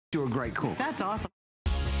You're a great cook. That's awesome.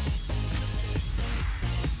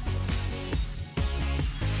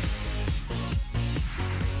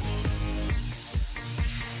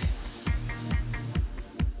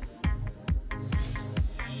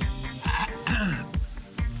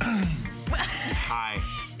 Hi.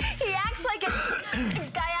 He acts like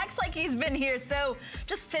guy acts like he's been here, so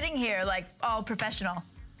just sitting here like all professional.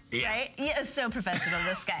 Yeah. Right? Yeah, so professional,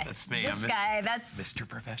 this guy. That's me. This I'm guy, that's Mr.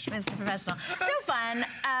 Professional. Mr. Professional. So fun.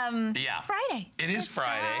 Yeah. Friday. It is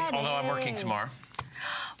Friday, although I'm working tomorrow.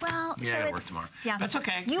 Well, Yeah, so I it's, work tomorrow. Yeah. That's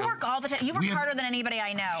okay. You work all the time. You work harder than anybody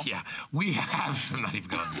I know. Yeah, we have. I'm not even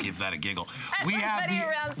going to give that a giggle. We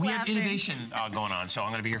have innovation going on, so I'm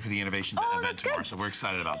going to be here for the innovation event tomorrow. So we're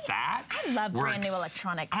excited about that. I love brand new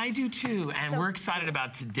electronics. I do too, and we're excited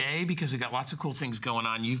about today because we got lots of cool things going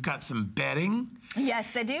on. You've got some bedding.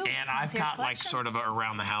 Yes, I do. And I've got like sort of a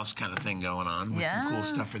around the house kind of thing going on with some cool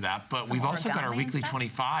stuff for that. But we've also got our weekly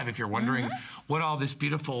 25 if you're wondering what all this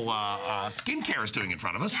beautiful skincare is doing in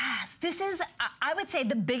front of us. Yes, this is, I would say,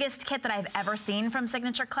 the biggest kit that I've ever seen from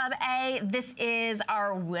Signature Club A. This is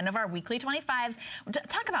one of our weekly 25s.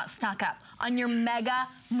 Talk about stock up on your mega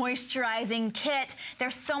moisturizing kit.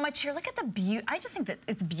 There's so much here. Look at the beauty. I just think that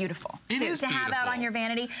it's beautiful to have out on your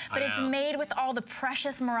vanity. But it's made with all the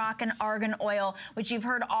precious Moroccan argan oil, which you've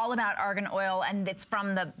heard all about argan oil, and it's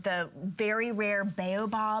from the very rare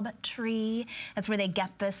baobab tree. That's where they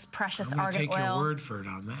get this precious argan oil. I'm going to take your word for it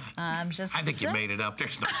on that. I think you made it up.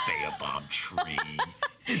 There's no baobab tree.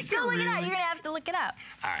 Go look it up. You're going to have to look it up.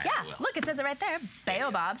 All right, yeah, look, it says it right there.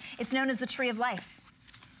 Baobab. It's known as the tree of life.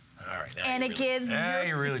 All right, and it gives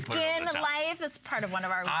your skin life. That's part of one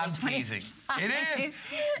of our weekly 25s. I'm teasing. It is.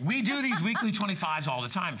 We do these weekly 25s all the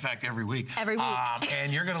time. In fact, every week. Every week.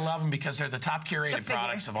 And you're going to love them because they're the top curated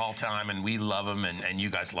products of all time, and we love them, and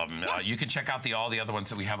you guys love them. You can check out all the other ones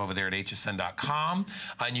that we have over there at hsn.com,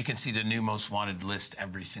 and you can see the new most wanted list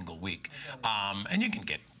every single week. And you can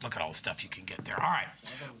look at all the stuff you can get there. All right,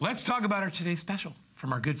 let's talk about our today's special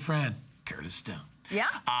from our good friend, Curtis Stone. Yeah.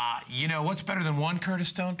 You know, what's better than one Curtis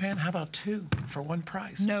Stone pan? How about two for one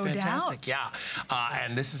price? No it's fantastic. doubt. Yeah.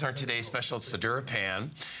 And this is our today's special. It's the Durapan.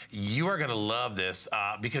 You are going to love this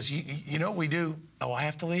because you know what we do? Oh, I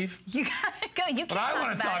have to leave? You gotta go. You can. But I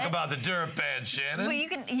want to talk about the Durapan, Shannon.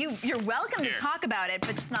 Well, you're welcome to talk about it,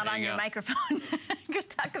 but just not on your microphone. You can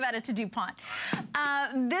talk about it to DuPont.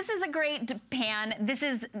 This is a great pan. This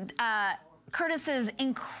is Curtis's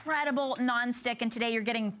incredible nonstick, and today you're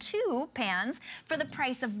getting 2 pans for the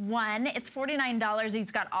price of 1. It's $49.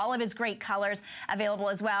 He's got all of his great colors available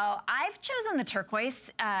as well. I've chosen the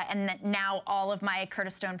turquoise, and now all of my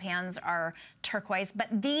Curtis Stone pans are turquoise, but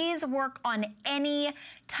these work on any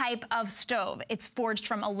type of stove. It's forged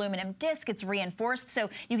from aluminum disc. It's reinforced, so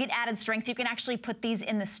you get added strength. You can actually put these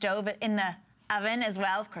in the stove, in the oven as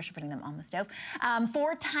well. Of course, you're putting them on the stove.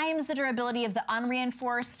 4 times the durability of the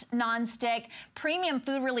unreinforced nonstick. Premium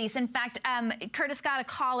food release. In fact, Curtis got a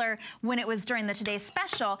caller when it was during the today's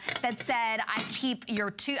special that said, I keep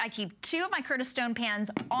 2 of my Curtis Stone pans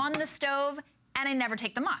on the stove, and I never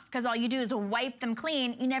take them off because all you do is wipe them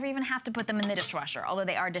clean. You never even have to put them in the dishwasher, although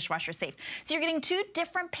they are dishwasher safe. So you're getting 2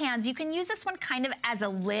 different pans. You can use this one kind of as a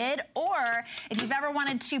lid, or if you've ever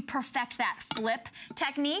wanted to perfect that flip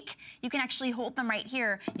technique, you can actually hold them right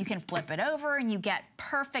here. You can flip it over and you get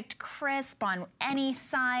perfect crisp on any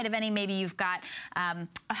side of any, maybe you've got a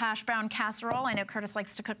hash brown casserole. I know Curtis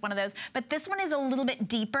likes to cook one of those, but this one is a little bit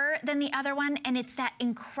deeper than the other one, and it's that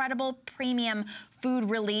incredible premium food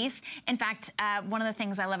release. In fact, one of the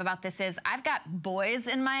things I love about this is I've got boys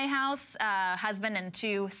in my house, husband and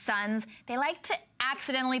 2 sons. They like to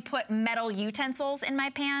accidentally put metal utensils in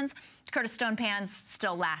my pans. Curtis Stone pans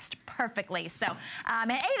still last perfectly. So,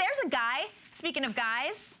 hey, there's a guy. Speaking of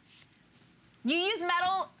guys, do you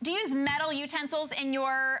use metal utensils in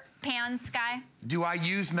your pans, Guy? Do I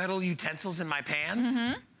use metal utensils in my pans?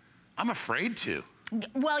 Mm-hmm. I'm afraid to.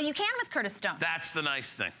 Well, you can with Curtis Stone. That's the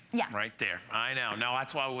nice thing. Yeah. Right there. I know. No,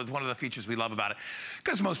 that's why with one of the features we love about it,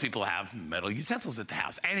 because most people have metal utensils at the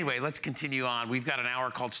house. Anyway, let's continue on. We've got an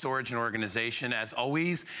hour called Storage and Organization. As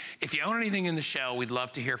always, if you own anything in the show, we'd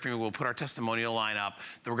love to hear from you. We'll put our testimonial line up.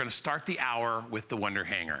 Then we're going to start the hour with the Wonder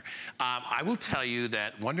Hanger. I will tell you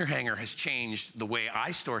that Wonder Hanger has changed the way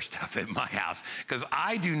I store stuff at my house, because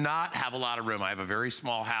I do not have a lot of room. I have a very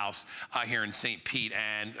small house here in St. Pete,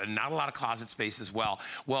 and not a lot of closet space as well.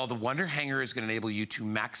 Well, the Wonder Hanger is going to enable you to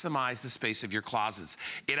maximize the space of your closets.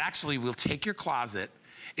 It actually will take your closet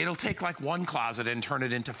It'll take like one closet and turn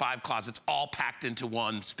it into 5 closets, all packed into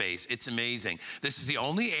one space. It's amazing. This is the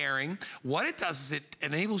only airing. What it does is it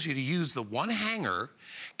enables you to use the one hanger,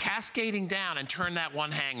 cascading down and turn that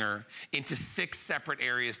one hanger into 6 separate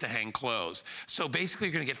areas to hang clothes. So basically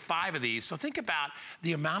you're gonna get 5 of these. So think about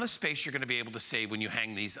the amount of space you're gonna be able to save when you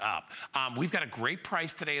hang these up. We've got a great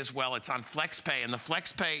price today as well. It's on FlexPay, and the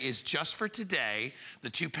FlexPay is just for today. The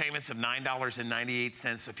 2 payments of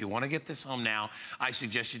 $9.98. So if you wanna get this home now, I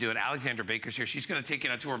suggest you do it. Alexandra Baker's here. She's going to take you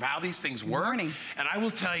on a tour of how these things work. Morning. And I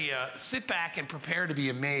will tell you, sit back and prepare to be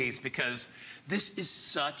amazed, because this is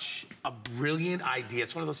such a brilliant idea.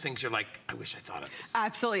 It's one of those things you're like, I wish I thought of this.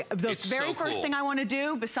 Absolutely. The very first thing I want to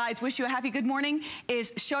do, besides wish you a happy good morning,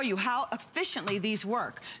 is show you how efficiently these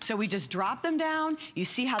work. So we just drop them down. You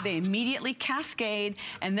see how they immediately cascade.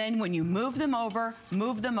 And then when you move them over,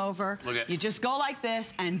 you just go like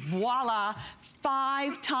this, and voila,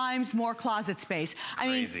 5 times more closet space. I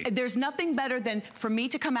mean, there's nothing better than for me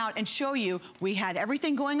to come out and show you we had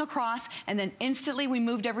everything going across, and then instantly we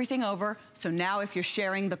moved everything over. So now if you're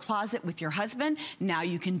sharing the closet with your husband, now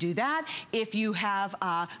you can do that. If you have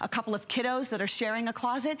a couple of kiddos that are sharing a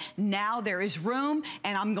closet, now there is room,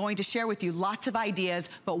 and I'm going to share with you lots of ideas,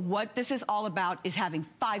 but what this is all about is having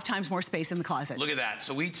 5 times more space in the closet. Look at that.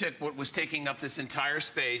 So we took what was taking up this entire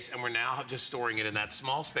space, and we're now just storing it in that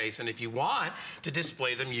small space. And if you want to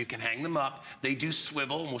display them, you can hang them up. They do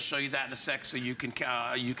swivel, and we'll show you that in a sec, so you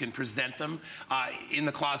can present them in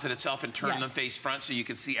the closet itself and turn them face front so you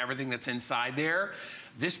can see everything that's inside there.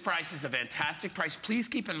 This price is a fantastic price. Please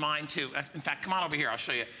keep in mind too, in fact, come on over here, I'll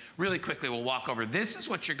show you really quickly. We'll walk over. This is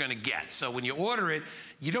what you're gonna get. So when you order it,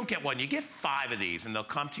 you don't get one, you get 5 of these, and they'll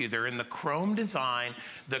come to you. They're in the chrome design.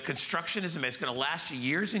 The construction is amazing. It's gonna last you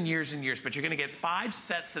years and years and years, but you're gonna get 5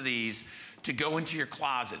 sets of these to go into your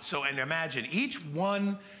closet. So, and imagine each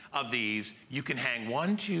one of these, you can hang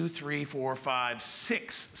 1, 2, 3, 4, 5,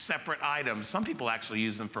 6 separate items. Some people actually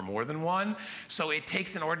use them for more than one. So it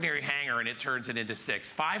takes an ordinary hanger and it turns it into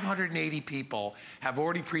 6. 580 people have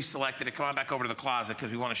already pre-selected it. Come on back over to the closet,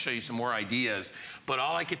 because we want to show you some more ideas. But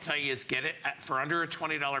all I could tell you is get it for under a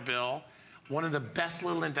 $20 bill. One of the best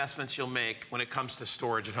little investments you'll make when it comes to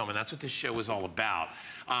storage at home, and that's what this show is all about.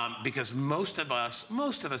 Because most of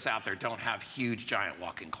us out there don't have huge, giant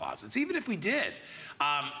walk-in closets. Even if we did,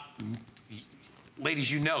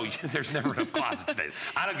 ladies, you know there's never enough closet space.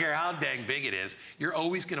 I don't care how dang big it is, you're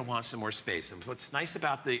always gonna want some more space. And what's nice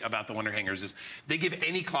about the Wonder Hangers is they give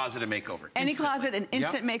any closet a makeover. Any closet an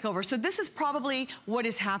instant makeover. So this is probably what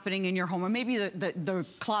is happening in your home, or maybe the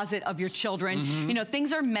closet of your children. You know,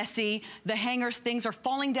 things are messy, the hangers, things are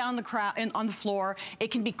falling down on the floor.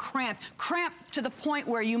 It can be cramped to the point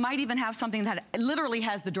where you might even have something that literally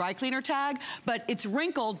has the dry cleaner tag, but it's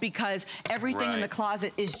wrinkled because everything in the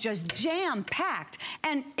closet is just jam-packed.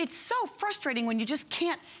 And it's so frustrating when you just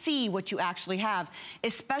can't see what you actually have,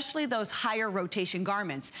 especially those higher rotation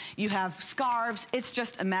garments. You have scarves, it's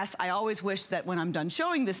just a mess. I always wish that when I'm done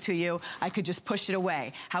showing this to you, I could just push it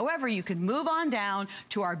away. However, you can move on down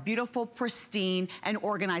to our beautiful, pristine, and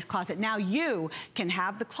organized closet. Now you can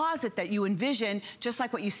have the closet that you envision, just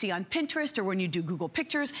like what you see on Pinterest or when you do Google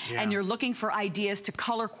Pictures, and you're looking for ideas to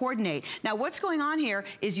color coordinate. Now what's going on here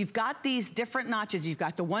is you've got these different notches. You've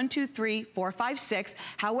got the 1, 2, 3, 4, 5, 6.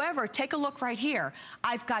 However, take a look right here.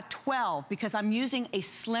 I've got 12 because I'm using a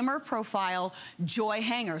slimmer profile Joy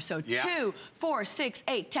hanger. So 2, 4, 6,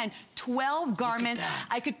 8, 10, 12 garments.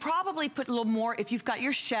 I could probably put a little more if you've got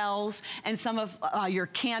your shells and some of your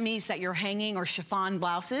camis that you're hanging, or chiffon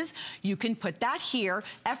blouses. You can put that here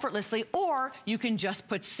effortlessly, or you can just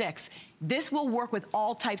put 6. This will work with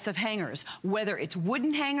all types of hangers, whether it's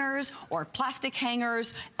wooden hangers or plastic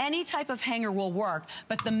hangers. Any type of hanger will work,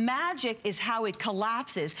 but the magic is how it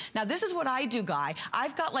collapses. Now, this is what I do, Guy.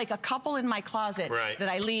 I've got like a couple in my closet that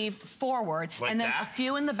I leave forward, and then a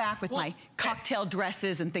few in the back with my cocktail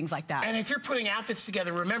dresses and things like that. And if you're putting outfits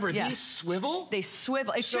together, remember, these swivel? They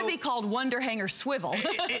swivel. It should be called Wonder Hanger Swivel.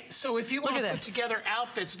 So if you want to put together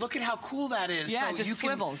outfits, look at how cool that is. Yeah, so it just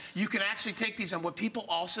swivels. You can actually take these, and what people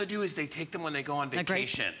also do is they take them when they go on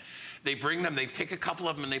vacation. They bring them, they take a couple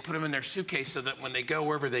of them and they put them in their suitcase so that when they go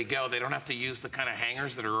wherever they go, they don't have to use the kind of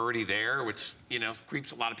hangers that are already there, which, you know,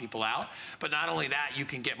 creeps a lot of people out. But not only that, you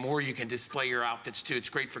can get more, you can display your outfits too. It's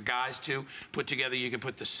great for guys too. Put together, you can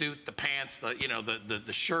put the suit, the pants, the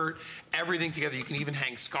shirt, everything together. You can even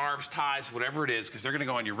hang scarves, ties, whatever it is, because they're gonna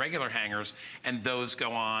go on your regular hangers, and those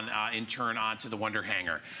go on, in turn, onto the Wonder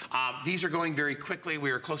Hanger. These are going very quickly. We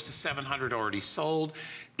are close to 700 already sold.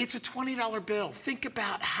 It's a $20 bill. Think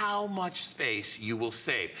about how much space you will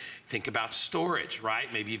save. Think about storage,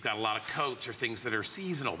 right? Maybe you've got a lot of coats or things that are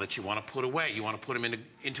seasonal that you want to put away. You want to put them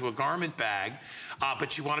into a garment bag,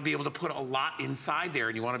 but you want to be able to put a lot inside there,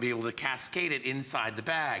 and you want to be able to cascade it inside the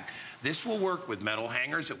bag. This will work with metal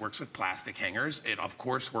hangers. It works with plastic hangers. It, of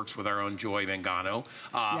course, works with our own Joy Mangano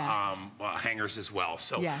hangers as well.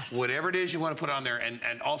 So whatever it is you want to put on there,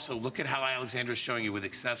 and also look at how Alexandra's showing you with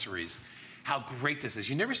accessories. How great this is.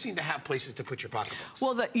 You never seem to have places to put your pocketbooks.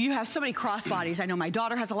 Well, you have so many crossbodies. I know my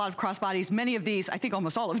daughter has a lot of crossbodies. Many of these, I think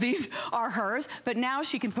almost all of these, are hers. But now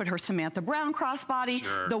she can put her Samantha Brown crossbody,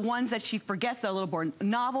 the ones that she forgets, a little more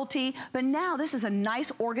novelty. But now this is a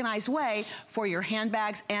nice, organized way for your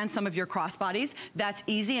handbags and some of your crossbodies. That's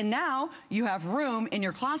easy. And now you have room in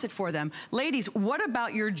your closet for them. Ladies, what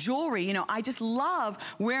about your jewelry? You know, I just love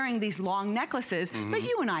wearing these long necklaces. But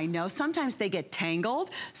you and I know sometimes they get tangled.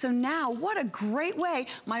 So now, what a great way.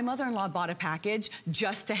 My mother-in-law bought a package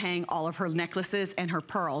just to hang all of her necklaces and her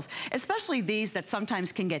pearls, especially these that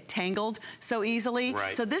sometimes can get tangled so easily.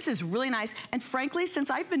 So this is really nice. And frankly, since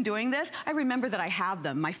I've been doing this, I remember that I have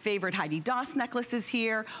them. My favorite Heidi Daus necklace is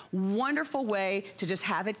here. Wonderful way to just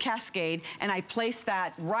have it cascade. And I place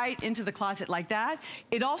that right into the closet like that.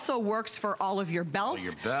 It also works for all of your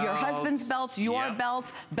belts, your husband's belts, your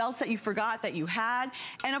belts, belts that you forgot that you had.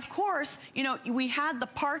 And of course, you know, we had the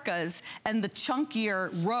parkas and the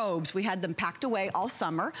chunkier robes, we had them packed away all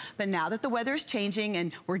summer, but now that the weather is changing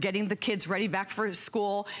and we're getting the kids ready back for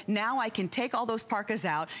school, now I can take all those parkas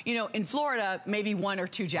out. You know, in Florida, maybe 1 or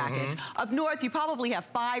 2 jackets. Up north, you probably have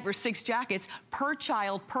 5 or 6 jackets per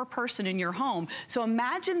child, per person in your home. So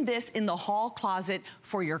imagine this in the hall closet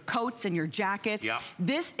for your coats and your jackets.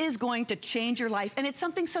 This is going to change your life, and it's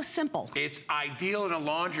something so simple. It's ideal in a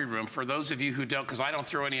laundry room for those of you who don't, because I don't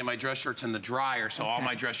throw any of my dress shirts in the dryer, so all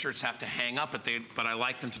my dress shirts have to hang up, but I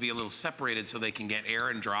like them to be a little separated so they can get air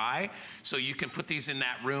and dry. So you can put these in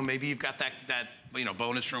that room. Maybe you've got that you know,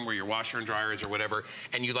 bonus room where your washer and dryer is or whatever,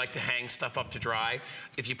 and you like to hang stuff up to dry.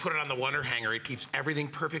 If you put it on the Wonder Hanger, it keeps everything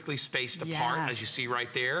perfectly spaced apart, as you see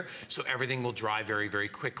right there, so everything will dry very, very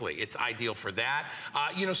quickly. It's ideal for that.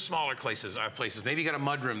 You know, smaller places. Maybe you got a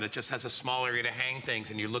mudroom that just has a small area to hang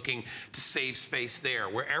things, and you're looking to save space there.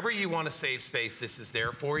 Wherever you want to save space, this is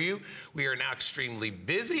there for you. We are now extremely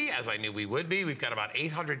busy, as I knew we would be. We've got about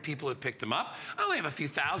 800 people who picked them up. I only have a few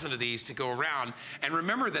thousand of these to go around. And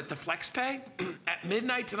remember that the FlexPay, at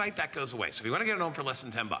midnight tonight, that goes away. So if you want to get it home for less than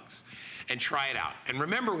 10 bucks and try it out. And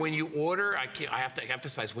remember, when you order, I have to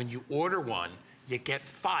emphasize, when you order one, you get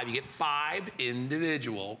 5. You get 5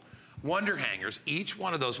 individual Wonder Hangers. Each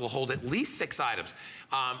one of those will hold at least 6 items.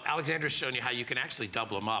 Alexandra's shown you how you can actually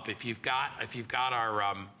double them up. If you've got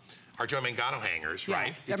our Joy Mangano hangers,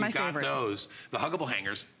 right? They're my favorite. If you've got those, the huggable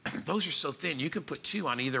hangers, those are so thin, you can put 2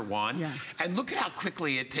 on either one. And look at how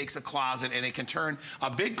quickly it takes a closet, and it can turn a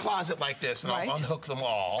big closet like this, and I'll unhook them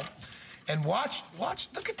all. And watch,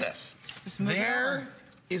 look at this. There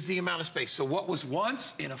is the amount of space. So what was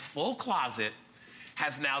once in a full closet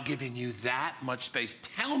has now given you that much space.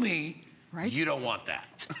 Tell me you don't want that.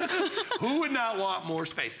 Who would not want more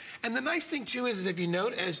space? And the nice thing too is if you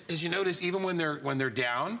notice, as you notice, even when they're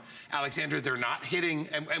down, Alexandra, they're not hitting,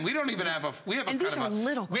 and we don't even have a we have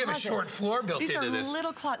a short floor built into this. These are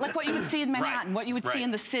little closets, like what you would see in Manhattan, what you would see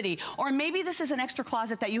in the city, or maybe this is an extra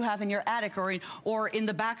closet that you have in your attic or in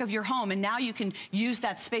the back of your home, and now you can use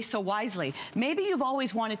that space so wisely. Maybe you've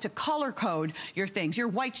always wanted to color code your things, your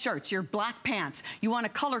white shirts, your black pants. You want to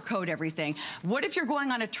color code everything. What if you're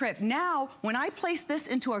going on a trip? Now, when I place this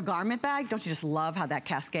into a garment bag, don't you just love how that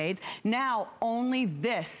cascades? Now, only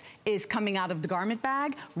this is coming out of the garment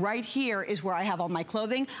bag. Right here is where I have all my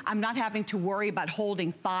clothing. I'm not having to worry about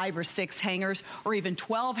holding 5 or 6 hangers or even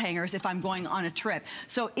 12 hangers if I'm going on a trip.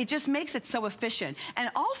 So it just makes it so efficient.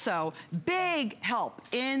 And also, big help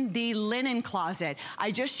in the linen closet.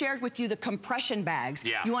 I just shared with you the compression bags.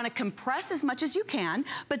 You want to compress as much as you can,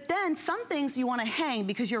 but then some things you want to hang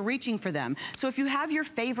because you're reaching for them. So if you have your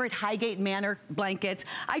favorite Highgate Manor blankets,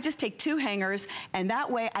 I just take 2 hangers, and that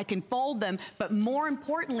way I can fold them, but more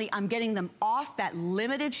importantly, I'm getting them off that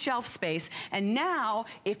limited shelf space. And now,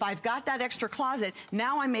 if I've got that extra closet,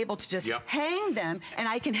 now I'm able to just hang them, and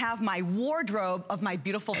I can have my wardrobe of my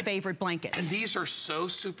beautiful favorite blankets. And these are so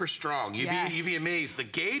super strong. You'd be amazed. The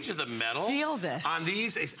gauge of the metal on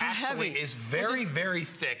these is actually very, very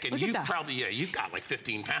thick. And you've probably, you've got like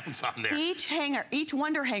 15 pounds on there. Each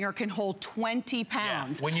Wonder Hanger can hold 20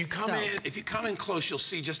 pounds. When you come in, if you come in close, you'll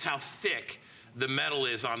see just how thick the metal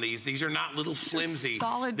is on these. These are not little flimsy.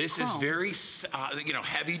 Solid this chrome. is very, you know,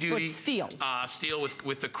 heavy duty. Steel. Steel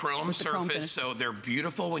with the chrome surface. So they're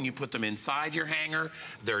beautiful when you put them inside your hanger.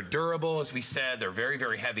 They're durable, as we said. They're very,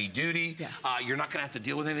 very heavy duty. Yes. You're not gonna have to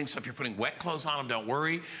deal with anything. So if you're putting wet clothes on them, don't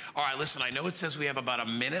worry. All right, listen, I know it says we have about a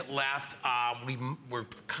minute left. We're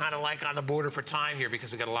kind of like on the border for time here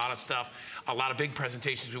because we got a lot of stuff, a lot of big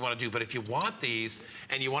presentations we want to do. But if you want these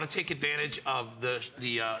and you want to take advantage of the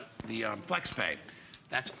FlexPay,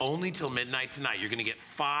 that's only till midnight tonight. You're going to get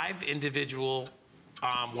 5 individual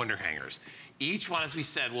Wonder Hangers. Each one, as we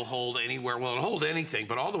said, will hold anywhere, well, it'll hold anything,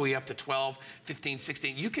 but all the way up to 12, 15,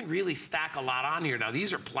 16. You can really stack a lot on here. Now,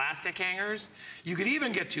 these are plastic hangers. You could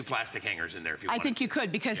even get 2 plastic hangers in there if you want. I think you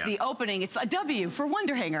could, because the opening, it's a W for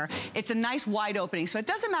Wonder Hanger. It's a nice wide opening, so it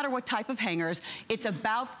doesn't matter what type of hangers. It's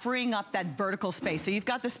about freeing up that vertical space. So you've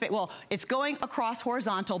got the space, well, it's going across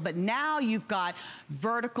horizontal, but now you've got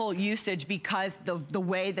vertical usage because the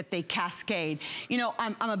way that they cascade. You know,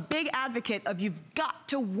 I'm a big advocate of you've got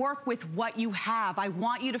to work with what you have. I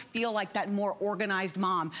want you to feel like that more organized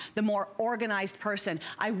mom, the more organized person.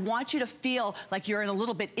 I want you to feel like you're a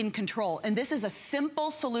little bit in control. And this is a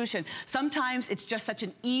simple solution. Sometimes it's just such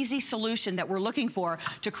an easy solution that we're looking for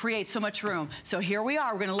to create so much room. So here we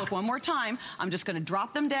are. We're gonna look one more time. I'm just gonna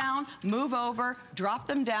drop them down, move over, drop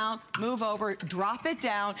them down, move over, drop it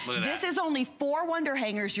down. This is only 4 Wonder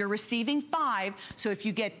Hangers. You're receiving 5. So if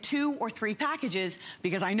you get 2 or 3 packages,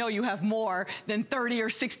 because I know you have more than 30 or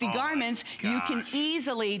 60 garments, you can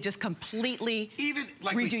easily just completely even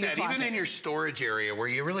like we said, your even in your storage area where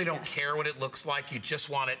you really don't care what it looks like, you just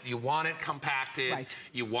want it, you want it compacted,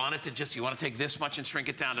 you want it to just, you want to take this much and shrink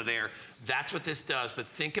it down to there. That's what this does. But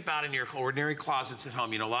think about in your ordinary closets at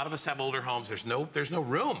home. You know, a lot of us have older homes. There's no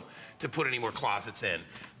room to put any more closets in.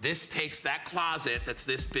 This takes that closet that's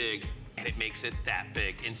this big and it makes it that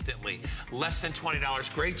big instantly. Less than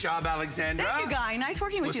 $20. Great job, Alexandra. Thank you, Guy. Nice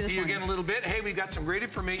working with you this morning. We'll see you again in a little bit. Hey, we've got some great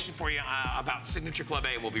information for you about Signature Club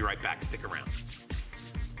A. We'll be right back. Stick around.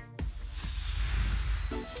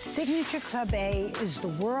 Signature Club A is the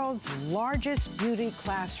world's largest beauty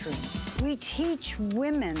classroom. We teach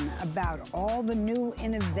women about all the new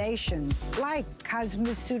innovations like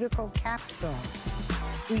cosmeceutical capsule.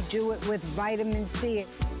 We do it with vitamin C.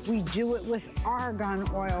 We do it with argan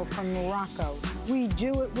oil from Morocco. We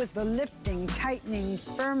do it with the lifting, tightening,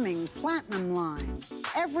 firming platinum line.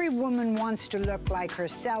 Every woman wants to look like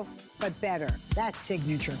herself, but better. That's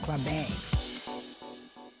Signature Club A.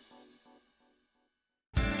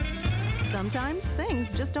 Sometimes things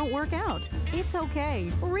just don't work out. It's okay,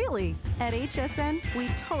 really. At HSN, we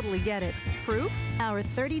totally get it. Proof? Our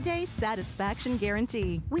 30-day satisfaction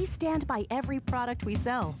guarantee. We stand by every product we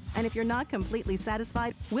sell. And if you're not completely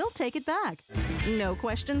satisfied, we'll take it back. No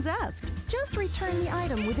questions asked. Just return the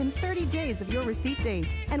item within 30 days of your receipt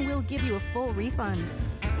date, and we'll give you a full refund.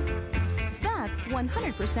 That's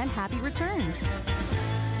 100% happy returns.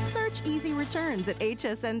 Search Easy Returns at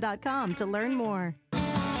hsn.com to learn more.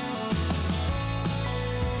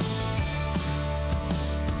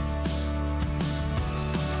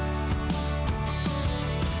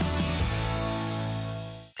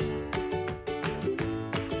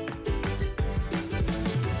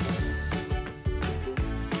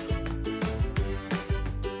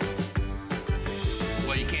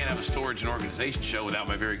 Storage and organization show without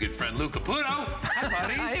my very good friend Lou Caputo. Hi,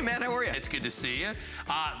 buddy. Hey, man, how are you? It's good to see you.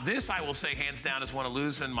 This, I will say, hands down, is one of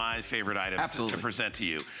Lou's and my favorite items to present to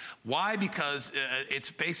you. Why? Because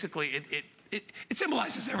it's basically, it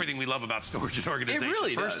symbolizes everything we love about storage and organization. It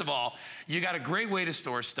really First does. of all, you got a great way to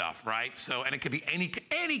store stuff, right? So, and it could be any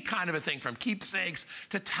kind of a thing, from keepsakes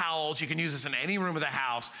to towels. You can use this in any room of the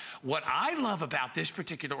house. What I love about this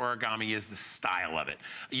particular origami is the style of it.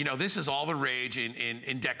 You know, this is all the rage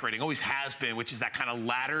in decorating, always has been, which is that kind of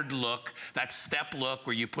laddered look, that step look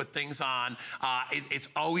where you put things on. It's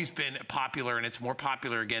always been popular, and it's more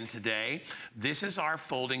popular again today. This is our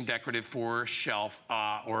folding decorative 4-shelf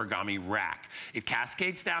origami rack. It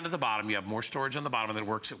cascades down to the bottom. You have more storage on the bottom, and then it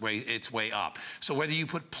works its way up. So whether you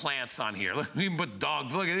put plants on here, look, you can put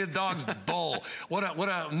dogs. Look at the dog's bowl. What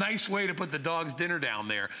a nice way to put the dog's dinner down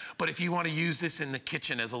there. But if you want to use this in the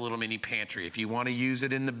kitchen as a little mini pantry, if you want to use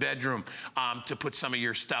it in the bedroom to put some of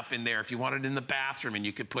your stuff in there, if you want it in the bathroom, and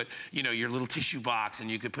you could put, you know, your little tissue box, and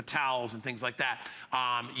you could put towels and things like that.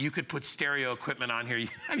 You could put stereo equipment on here.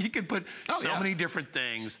 You could put many different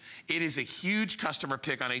things. It is a huge customer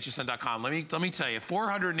pick on hsn.com. Let me tell you,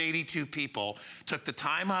 482 people took the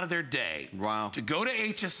time out of their day to go to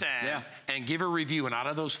HSN and give a review. And out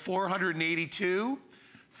of those 482,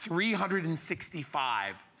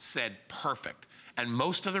 365 said perfect. and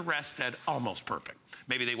most of the rest said almost perfect.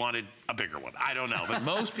 Maybe they wanted a bigger one. I don't know, but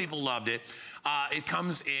most people loved it. It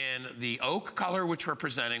comes in the oak color, which we're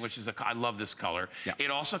presenting, which is, I love this color. Yeah.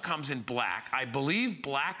 It also comes in black. I believe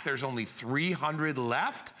black, there's only 300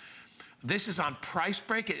 left. This is on price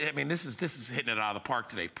break. I mean, this is hitting it out of the park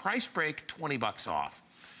today. Price break, 20 bucks off.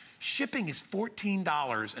 Shipping is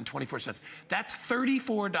 $14.24. That's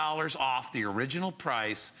 $34 off the original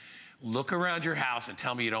price. Look around your house and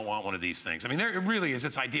tell me you don't want one of these things. I mean, it really is.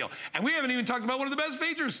 It's ideal. And we haven't even talked about one of the best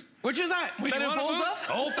features. Which is that? When it folds up?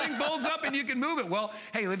 The whole thing folds up and you can move it. Well,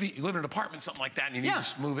 hey, you live in an apartment, something like that, and you need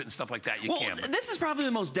to move it and stuff like that, you can. This is probably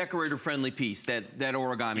the most decorator-friendly piece that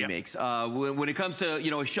origami makes. When it comes to,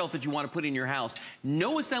 a shelf that you want to put in your house,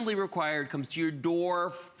 no assembly required, comes to your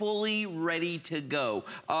door, fully ready to go.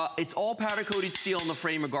 It's all powder-coated steel on the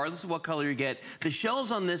frame, regardless of what color you get. The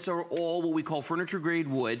shelves on this are all what we call furniture-grade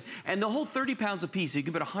wood, and they'll hold 30 pounds apiece, so you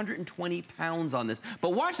can put 120 pounds on this.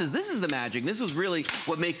 But watch this. This is the magic. This is really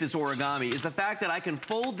what makes this origami, is the fact that I can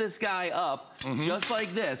fold this guy up just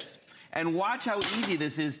like this, and watch how easy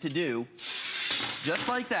this is to do. Just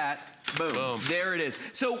like that. Boom. Boom. There it is.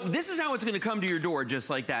 So this is how it's going to come to your door, just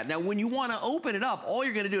like that. Now, when you want to open it up, all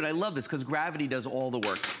you're going to do, and I love this because gravity does all the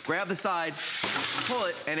work. Grab the side, pull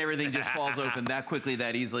it, and everything just falls open that quickly,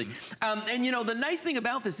 that easily. And the nice thing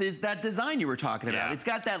about this is that design you were talking about. It's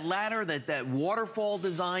got that ladder, that waterfall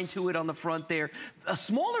design to it on the front there. A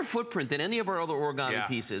smaller footprint than any of our other origami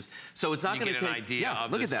pieces. So it's not going to get an idea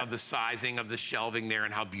of the sizing of the shelving there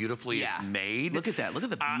and how beautifully it's made. Look at that. Look at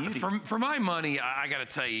the beauty. For my money, I got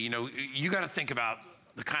to tell you, you got to think about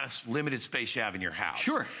the kind of limited space you have in your house.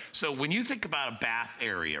 Sure. So when you think about a bath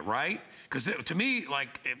area, right? Because to me,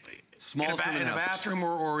 like in a bathroom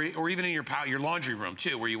or even in your laundry room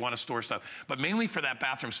too, where you want to store stuff, but mainly for that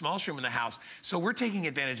bathroom, smallest room in the house. So we're taking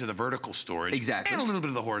advantage of the vertical storage. Exactly. And a little bit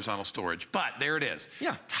of the horizontal storage, but there it is.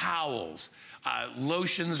 Yeah. Towels,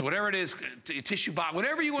 lotions, whatever it is, tissue box,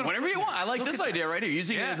 whatever you want. Whatever you want. I like this idea right here.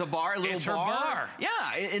 Using it as a bar, a little bar.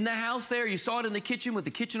 Yeah, in the house there. You saw it in the kitchen with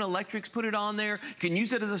the kitchen electrics. Put it on there. You can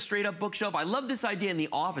use it as a straight up bookshelf. I love this idea in the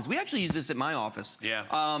office. We actually use this at my office. Yeah.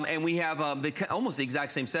 And we have almost the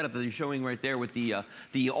exact same setup that you're showing right there with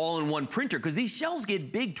the all-in-one printer, because these shelves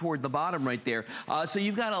get big toward the bottom right there. So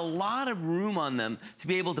you've got a lot of room on them to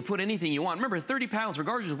be able to put anything you want. Remember, 30 pounds,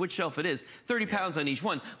 regardless of which shelf it is, 30 pounds on each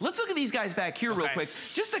one. Let's look at these guys back here real quick,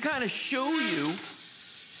 just to kind of show you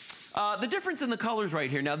the difference in the colors right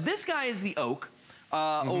here. Now, this guy is the oak.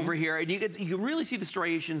 Over here, and you can really see the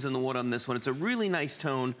striations in the wood on this one. It's a really nice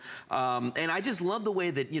tone, and I just love the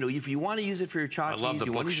way that, if you want to use it for your tchotchkes, I love the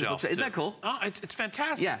bookshelf. Isn't that cool? Oh, it's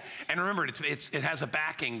fantastic. Yeah. And remember, it has a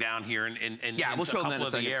backing down here in we'll show a couple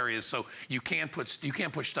of the areas, so you can push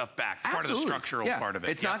stuff back. It's part of the structural part of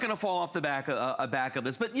it. It's not going to fall off the back of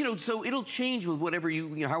this, but so it'll change with whatever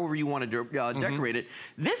however you want to decorate it.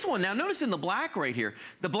 This one now, notice in the black right here,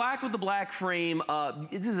 the black with the black frame.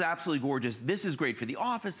 This is absolutely gorgeous. This is great for the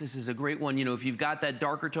office. This is a great one, if you've got that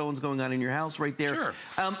darker tones going on in your house right there. Sure.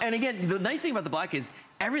 And again, the nice thing about the black is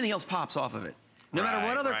everything else pops off of it. No matter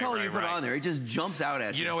what other color you put on there, it just jumps out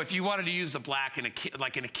at you. If you wanted to use the black in a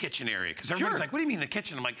kitchen area, because everybody's like, what do you mean the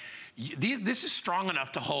kitchen? I'm like, this is strong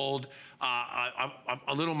enough to hold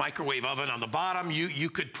a little microwave oven on the bottom. You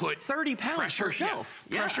could put 30 pounds per shelf.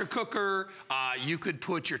 Pressure cooker. You could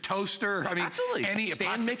put your toaster. I mean, absolutely. Any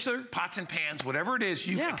stand mixer, pots and pans, whatever it is,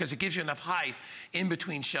 because it gives you enough height in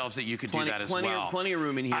between shelves that you could do that as well. Plenty of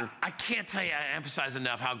room in here. I can't tell you, I emphasize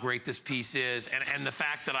enough how great this piece is, and the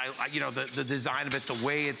fact that the design of it, the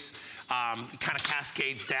way it's kind of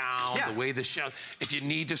cascades down, the way the shelf. If you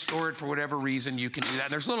need to store it for whatever reason, you can do that.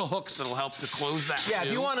 And there's little hooks that'll help to close that. Yeah,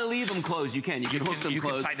 if you want to leave them closed, you can. You can hook them closed. You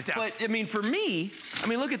can tighten it down. But I mean, for me,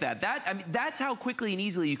 look at that. That's how quickly and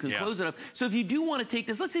easily you can close it up. So if you do want to take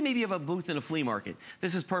this, let's say maybe you have a booth in a flea market.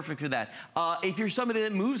 This is perfect for that. If you're somebody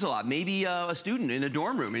that moves a lot, maybe a student in a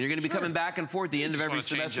dorm room, and you're going to be coming back and forth at the end of every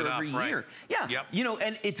semester, every year. Yeah. Yep.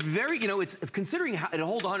 And it's very, it's considering how it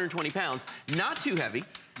holds 120 pounds, not too heavy.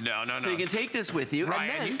 No. So you can take this with you. Right,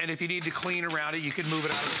 and if you need to clean around it, you can move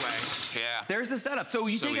it out of the way. Yeah. There's the setup. So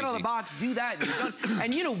you take it out of the box, do that, and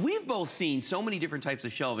you're done. And we've both seen so many different types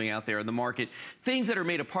of shelving out there in the market. Things that are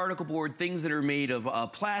made of particle board, things that are made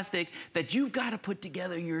of plastic, that you've got to put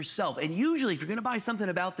together yourself. And usually, if you're going to buy something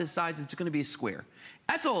about this size, it's going to be a square.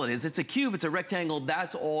 That's all it is. It's a cube, it's a rectangle,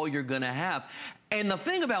 that's all you're gonna have. And the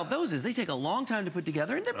thing about those is they take a long time to put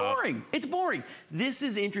together and they're boring. It's boring. This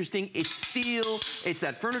is interesting. It's steel, it's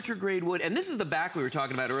that furniture grade wood, and this is the back we were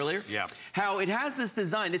talking about earlier. Yeah. How it has this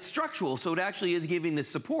design, it's structural, so it actually is giving this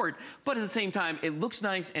support, but at the same time, it looks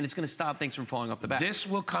nice and it's gonna stop things from falling off the back. This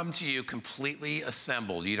will come to you completely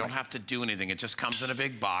assembled. You don't have to do anything. It just comes in a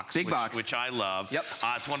big box. Which I love. Yep.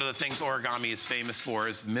 It's one of the things origami is famous for,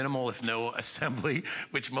 is minimal, if no assembly,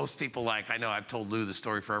 which most people like. I know I've told Lou the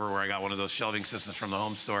story forever where I got one of those shelving systems from the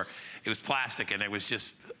home store. It was plastic and it was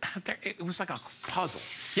just, it was like a puzzle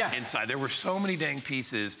inside. There were so many dang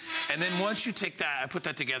pieces. And then once you take that, put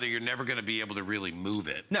that together, you're never gonna be able to really move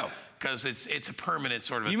it. No. Because it's a permanent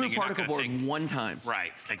sort of a you thing. move particle board one time.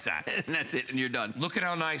 Right, exactly. And that's it, and you're done. Look at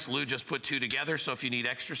how nice Lou just put two together, so if you need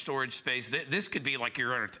extra storage space, this could be like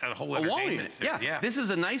your a whole entertainment center. Yeah. This is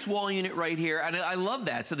a nice wall unit right here, and I love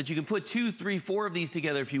that, so that you can put 2, 3, 4 of these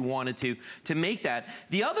together if you wanted to make that.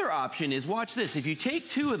 The other option is, watch this, if you take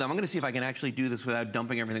 2 of them, I'm gonna see if I can actually do this without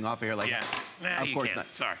dumping everything off of here like that. Nah, of course can't.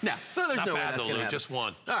 not. Sorry. No, so there's not no way bad that's though, gonna Lou, happen. just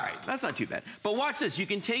one. All right, that's not too bad. But watch this, you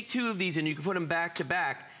can take 2 of these and you can put them back to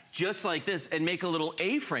back, just like this, and make a little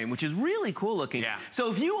A-frame, which is really cool looking. Yeah.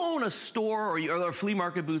 So if you own a store or a flea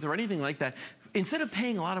market booth or anything like that, instead of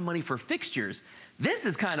paying a lot of money for fixtures, this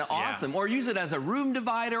is kind of awesome. Or use it as a room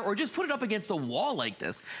divider, or just put it up against a wall like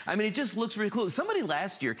this. I mean, it just looks really cool. Somebody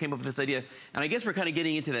last year came up with this idea, and I guess we're kind of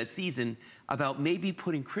getting into that season, about maybe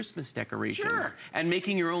putting Christmas decorations and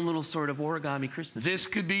making your own little sort of origami Christmas. This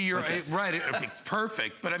could be your, right, it's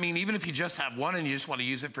perfect. But I mean, even if you just have one and you just want to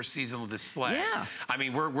use it for seasonal display. Yeah. I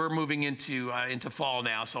mean, we're moving into fall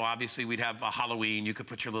now, so obviously we'd have a Halloween. You could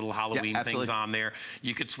put your little Halloween things on there.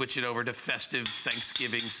 You could switch it over to festive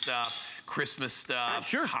Thanksgiving stuff, Christmas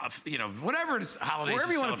stuff, you know, whatever it is, holidays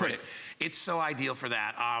wherever you want to put it. It's so ideal for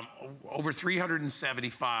that. Over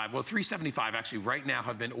 375, well, 375 actually right now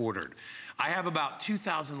have been ordered. I have about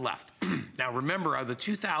 2,000 left. Now remember, of the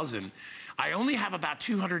 2,000, I only have about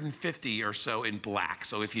 250 or so in black.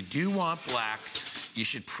 So if you do want black, you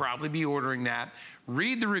should probably be ordering that.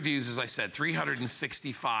 Read the reviews, as I said,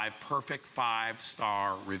 365 perfect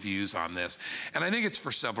 5-star reviews on this. And I think it's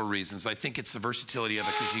for several reasons. I think it's the versatility of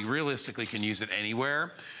it, because you realistically can use it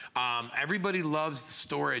anywhere. Everybody loves the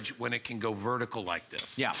storage when it can go vertical like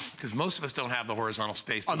this. Yeah. Because most of us don't have the horizontal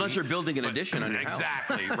space. Unless you're building an addition on your house.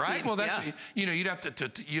 Exactly, right? Well, that's, you know, you'd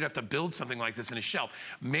have to build something like this in a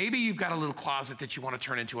shelf. Maybe you've got a little closet that you want to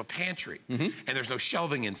turn into a pantry, and there's no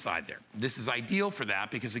shelving inside there. This is ideal for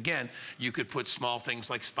that, because again, you could put small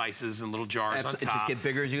things like spices and little jars on top. It just get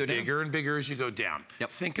bigger as you go down. Bigger and bigger as you go down.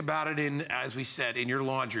 Think about it in, as we said, in your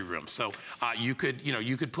laundry room. So you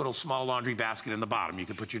could put a small laundry basket in the bottom. You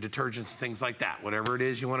could put your detergents, things like that. Whatever it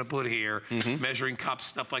is you want to put here, measuring cups,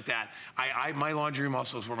 stuff like that. My laundry room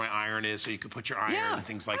also is where my iron is, so you could put your iron and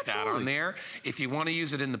things like that on there. If you want to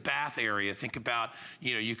use it in the bath area, think about,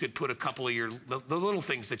 you know, you could put a couple of the little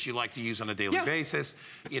things that you like to use on a daily basis.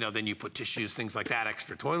 You know, then you put tissues, things like that,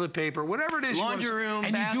 extra toilet paper, whatever it is. Laundry room,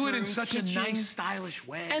 and bathroom, you do it in such kitchen. a nice, stylish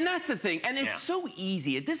way. And that's the thing. And it's so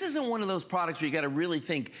easy. This isn't one of those products where you got to really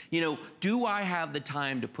think, you know, do I have the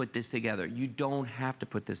time to put this together? You don't have to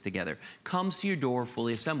put this together. Comes to your door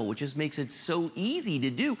fully assembled, which just makes it so easy to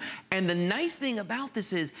do. And the nice thing about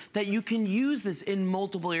this is that you can use this in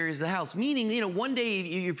multiple areas of the house. Meaning, you know, one day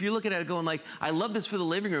if you're looking at it going like, I love this for the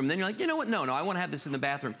living room, then you're like, you know what? No, I want to have this in the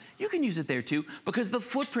bathroom. You can use it there too, because the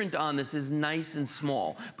footprint on this is nice and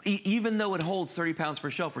small. Even though it holds 30 pounds per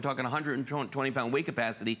shelf, we're talking 120-pound weight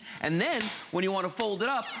capacity. And then when you want to fold it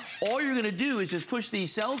up, all you're going to do is just push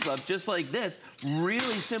these cells up just like this.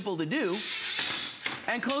 Really simple to do.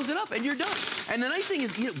 And close it up, and you're done. And the nice thing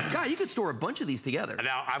is, you know, God, you could store a bunch of these together.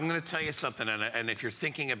 Now, I'm going to tell you something, and if you're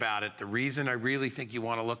thinking about it, the reason I really think you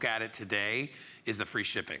want to look at it today is the free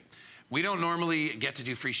shipping. We don't normally get to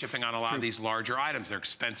do free shipping on a lot of these larger items. They're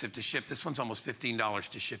expensive to ship. This one's almost $15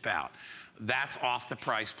 to ship out. That's off the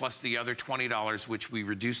price, plus the other $20, which we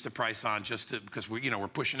reduced the price on because we're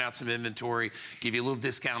pushing out some inventory, give you a little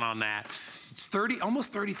discount on that. It's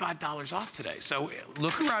almost $35 off today. So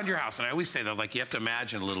look around your house, and I always say that, like, you have to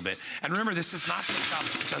imagine a little bit. And remember, this does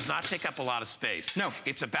not take up a lot of space. No.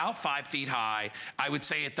 It's about 5 feet high. I would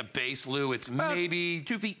say at the base, Lou, it's maybe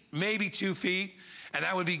 2 feet. Maybe 2 feet. And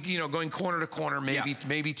that would be, you know, going corner to corner,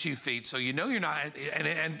 maybe 2 feet. So you know you're not,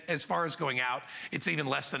 and as far as going out, it's even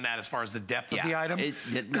less than that as far as the depth of the item.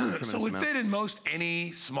 So it fit in most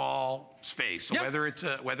any small space. So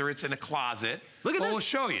whether it's in a closet, look at this. We'll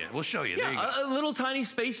show you. We'll show you. There you go. A little tiny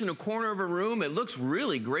space in a corner of a room. It looks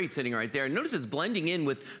really great sitting right there. Notice it's blending in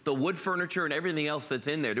with the wood furniture and everything else that's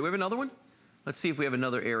in there. Do we have another one? Let's see if we have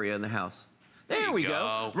another area in the house. There we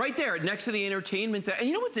go. Right there, next to the entertainment center. And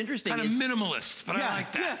you know what's interesting? Kind of minimalist, but I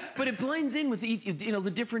like that. Yeah, but it blends in with the,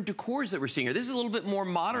 the different decors that we're seeing here. This is a little bit more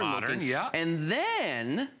modern looking. Yeah. And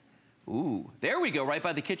then, ooh, there we go, right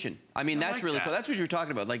by the kitchen. I mean, that's really cool. That's what you were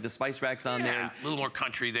talking about, like the spice racks on there. A little more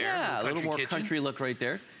country there. Yeah, a little more country look right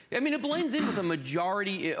there. I mean, it blends in with a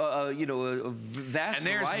majority, a vast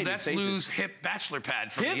variety. That's Lou's hip bachelor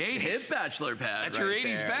pad from the 80s. Hip bachelor pad. That's your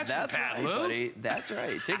 80s bachelor pad, Lou. Buddy. That's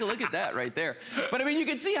right. Take a look at that right there. But I mean, you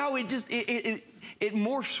can see how it just it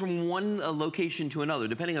morphs from one location to another,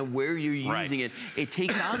 depending on where you're using it. It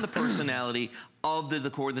takes on the personality of the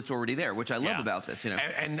decor that's already there, which I love about this,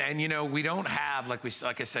 And you know, we don't have, like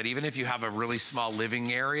I said, even if you have a really small living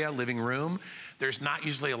room, there's not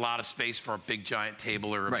usually a lot of space for a big giant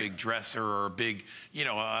table or a big dresser or a big,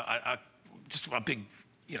 just a big,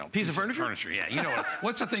 piece of furniture? Yeah, you know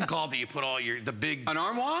what's the thing called that you put all the big... An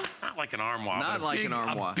armoire? Not like an armoire. Not like an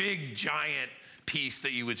armoire. A big giant piece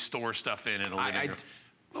that you would store stuff in a living room.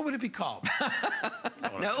 What would it be called?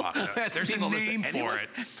 There's a name for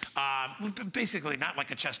it. Basically, not like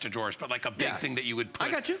a chest of drawers, but like a big thing that you would put.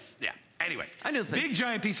 I got you. Yeah. Anyway, I know the thing. Big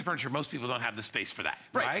giant piece of furniture. Most people don't have the space for that,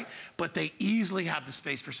 right? But they easily have the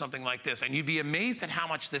space for something like this, and you'd be amazed at how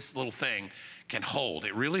much this little thing can hold.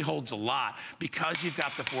 It really holds a lot because you've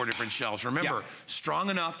got the 4 different shelves. Remember, strong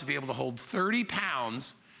enough to be able to hold 30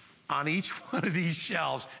 pounds on each one of these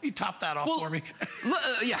shelves. You top that off for me. Look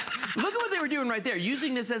at what they were doing right there.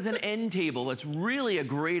 Using this as an end table. That's really a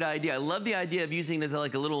great idea. I love the idea of using it as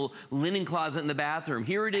like a little linen closet in the bathroom.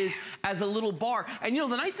 Here it is as a little bar. And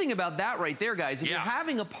the nice thing about that right there, guys, if you're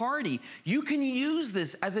having a party, you can use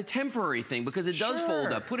this as a temporary thing because it does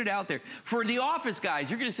fold up. Put it out there. For the office guys,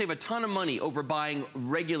 you're gonna save a ton of money over buying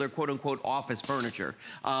regular quote-unquote office furniture.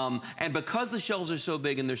 And because the shelves are so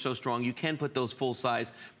big and they're so strong, you can put those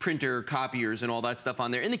full-size printer copiers and all that stuff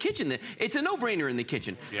on there. In the kitchen, it's a no-brainer in the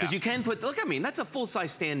kitchen. Because you can put, look, I mean, that's a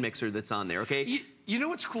full-size stand mixer that's on there, okay? You know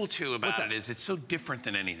what's cool, too, about it is it's so different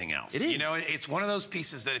than anything else. It is. It's one of those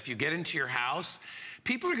pieces that if you get into your house,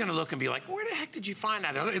 people are going to look and be like, where the heck did you find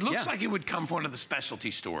that? It looks like it would come from one of the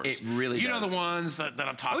specialty stores. It really does. You know the ones that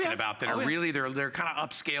I'm talking about that are really, they're kind of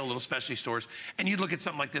upscale little specialty stores. And you'd look at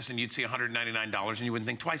something like this and you'd see $199 and you wouldn't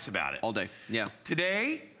think twice about it. All day, yeah.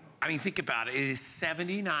 Today, I mean, think about it. It is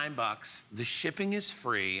 $79. The shipping is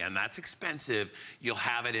free, and that's expensive. You'll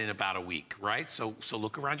have it in about a week, right? So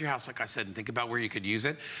look around your house, like I said, and think about where you could use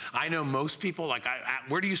it. I know most people, like,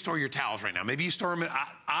 where do you store your towels right now? Maybe you store them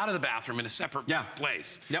out of the bathroom in a separate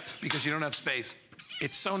place. Yep. Because you don't have space.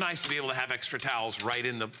 It's so nice to be able to have extra towels right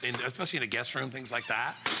especially in a guest room, things like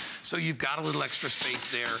that. So you've got a little extra space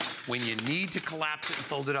there. When you need to collapse it and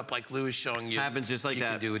fold it up like Lou is showing you. Happens just like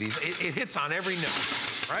that. You can do it easy. It hits on every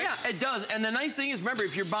note, right? Yeah, it does. And the nice thing is, remember,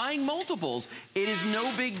 if you're buying multiples, it is no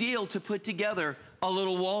big deal to put together a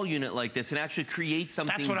little wall unit like this and actually create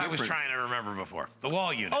something different. That's what I was trying to remember before. The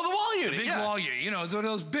wall unit. Oh, the wall unit, The big wall unit. It's one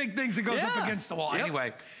of those big things that goes up against the wall.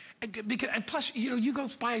 Anyway. And plus, you go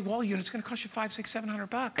buy a wall unit, it's going to cost you $500, $600,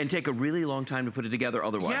 $700. And take a really long time to put it together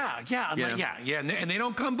otherwise. Yeah. And they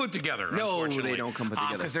don't come put together, No, they don't come put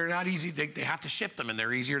together. Because they're not easy. They have to ship them, and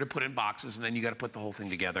they're easier to put in boxes, and then you got to put the whole thing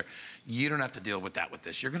together. You don't have to deal with that with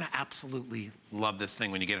this. You're going to absolutely love this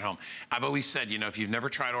thing when you get it home. I've always said, if you've never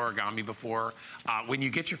tried origami before, when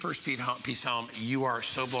you get your first piece home, you are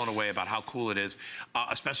so blown away about how cool it is,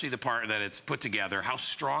 especially the part that it's put together, how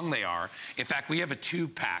strong they are. In fact, we have a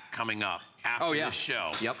 2-pack coming up after this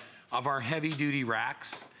show of our heavy-duty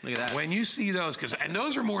racks. Look at that. When you see those, and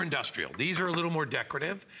those are more industrial. These are a little more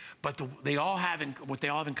decorative, but what they all have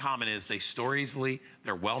in common is they store easily,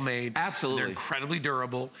 they're well-made. Absolutely. They're incredibly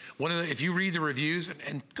durable. If you read the reviews,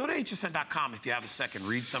 and go to hsn.com if you have a second,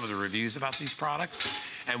 read some of the reviews about these products,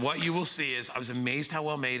 and what you will see is, I was amazed how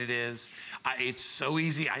well-made it is. It's so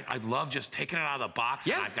easy. I love just taking it out of the box,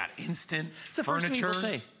 and I've got instant furniture.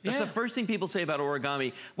 That's the first thing people say about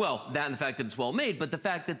origami. Well, that and the fact that it's well-made, but the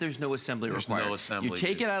fact that there's no assembly required. No assembly. You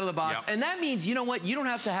take it out of the box, and that means, you know what? You don't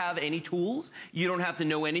have to have any tools. You don't have to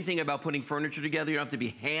know anything about putting furniture together. You don't have to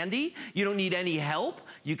be handy. You don't need any help.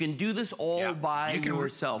 You can do this all by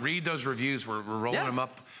yourself. Read those reviews. We're rolling them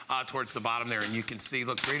up towards the bottom there, and you can see,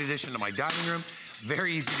 look, great addition to my dining room.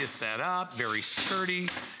 Very easy to set up, very sturdy.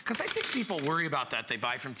 Because I think people worry about that. They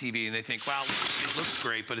buy from TV and they think, well, it looks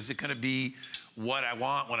great, but is it going to be what I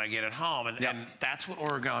want when I get it home? And that's what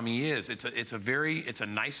origami is. It's a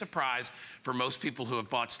nice surprise for most people who have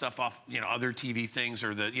bought stuff off, other TV things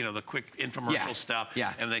or the quick infomercial stuff.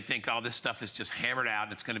 And they think, oh, this stuff is just hammered out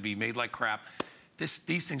and it's going to be made like crap.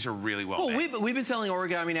 These things are really well made. We've been selling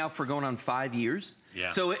origami now for going on 5 years. Yeah.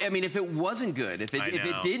 So, I mean, if it wasn't good, if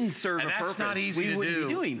it didn't serve a purpose, not easy we to wouldn't do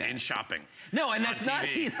be doing that. in shopping. No, and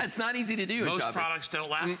that's not easy to do. Most products don't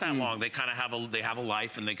last that long. They kind of have a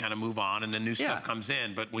life, and they kind of move on, and then new stuff comes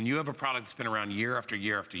in. But when you have a product that's been around year after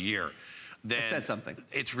year after year, then it says something.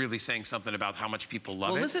 It's really saying something about how much people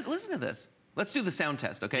love it. Well, listen to this. Let's do the sound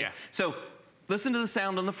test, okay? Yeah. So, listen to the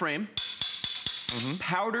sound on the frame.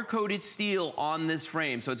 Powder coated steel on this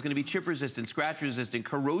frame, so it's going to be chip resistant, scratch resistant,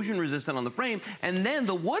 corrosion resistant on the frame, and then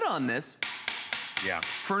the wood on this. Yeah.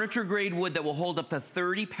 Furniture grade wood that will hold up to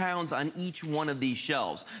 30 pounds on each one of these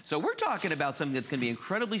shelves. So we're talking about something that's going to be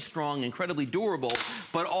incredibly strong, incredibly durable,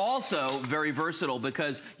 but also very versatile,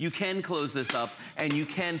 because you can close this up and you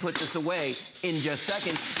can put this away in just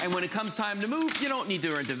seconds. And when it comes time to move, you don't need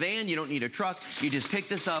to rent a van, you don't need a truck. You just pick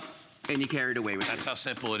this up and you carry it away with you. That's how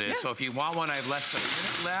simple it is. Yeah. So if you want one, I have less than a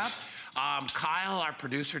minute left. Kyle, our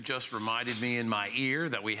producer, just reminded me in my ear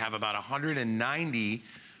that we have about 190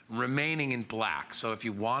 remaining in black. So if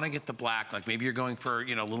you want to get the black, like maybe you're going for,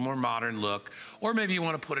 you know, a little more modern look, or maybe you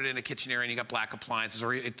want to put it in a kitchen area and you got black appliances,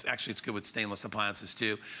 or it's good with stainless appliances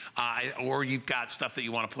too, or you've got stuff that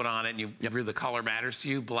you want to put on it and really the color matters to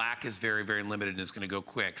you, black is very, very limited and it's going to go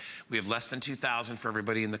quick. We have less than 2,000 for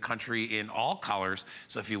everybody in the country in all colors.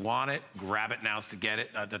 So if you want it, grab it. Now's to get it,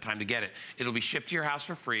 the time to get it. It'll be shipped to your house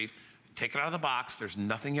for free. Take it out of the box. There's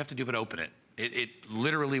nothing you have to do but open it. It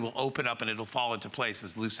literally will open up and it'll fall into place,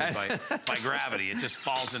 as Lou said, by gravity. It just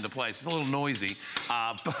falls into place. It's a little noisy,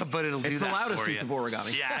 but it'll do that for you. It's the loudest piece of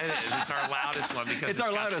origami. Yeah, it is. It's our loudest one because it's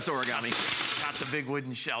our loudest origami. Got the big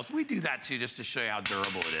wooden shells. We do that too, just to show you how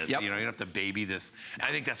durable it is. Yep. You know, you don't have to baby this. And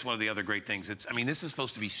I think that's one of the other great things. I mean, this is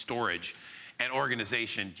supposed to be storage and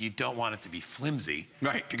organization. You don't want it to be flimsy.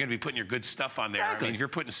 Right. You're going to be putting your good stuff on there. Exactly. I mean, if you're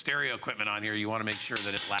putting stereo equipment on here, you want to make sure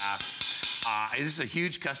that it lasts. This is a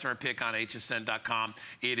huge customer pick on hsn.com.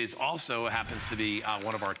 It is also happens to be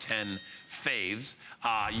one of our 10 faves.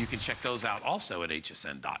 You can check those out also at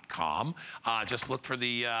hsn.com. Just look for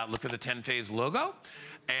the 10 faves logo,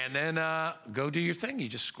 and then go do your thing. You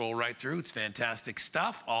just scroll right through. It's fantastic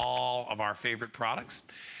stuff. All of our favorite products.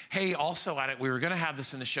 Hey, also, we were going to have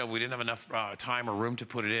this in the show. We didn't have enough time or room to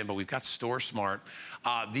put it in, but we've got Store Smart.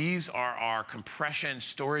 These are our compression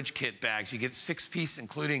storage kit bags. You get 6-piece,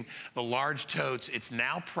 including the large totes. It's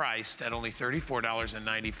now priced at only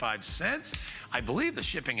 $34.95. I believe the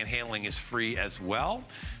shipping and handling is free as well.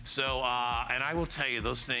 So, and I will tell you,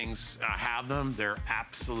 those things, have them. They're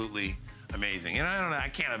absolutely amazing. And I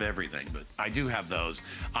can't have everything, but I do have those.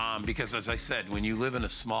 Because as I said, when you live in a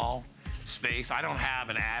small space, I don't have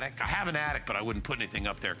an attic. I have an attic, but I wouldn't put anything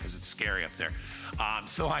up there because it's scary up there.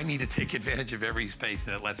 So I need to take advantage of every space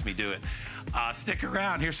that lets me do it. Stick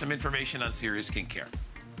around. Here's some information on Serious Skincare.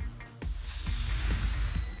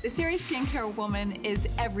 The Serious Skincare woman is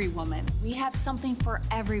every woman. We have something for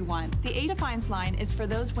everyone. The A Defiance line is for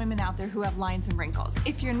those women out there who have lines and wrinkles.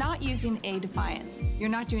 If you're not using A Defiance, you're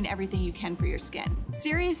not doing everything you can for your skin.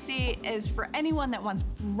 Serious C is for anyone that wants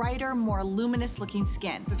brighter, more luminous looking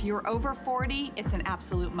skin. If you're over 40, it's an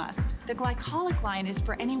absolute must. The Glycolic line is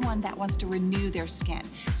for anyone that wants to renew their skin.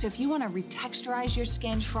 So if you want to retexturize your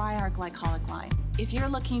skin, try our Glycolic line. If you're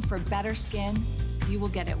looking for better skin, you will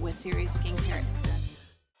get it with Serious Skincare.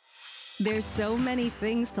 There's so many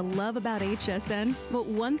things to love about HSN, but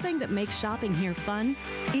one thing that makes shopping here fun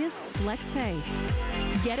is FlexPay.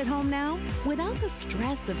 Get it home now without the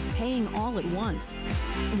stress of paying all at once.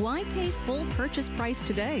 Why pay full purchase price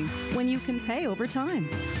today when you can pay over time?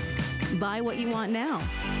 Buy what you want now,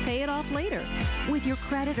 pay it off later with your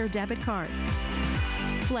credit or debit card.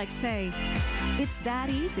 FlexPay. It's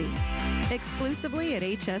that easy. Exclusively at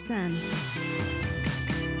HSN.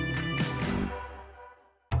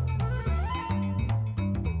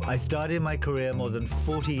 I started my career more than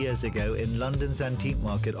 40 years ago in London's antique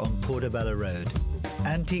market on Portobello Road.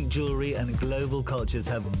 Antique jewelry and global cultures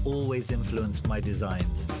have always influenced my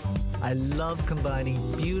designs. I love combining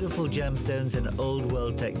beautiful gemstones and old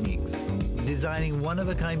world techniques, designing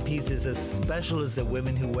one-of-a-kind pieces as special as the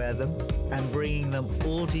women who wear them, and bringing them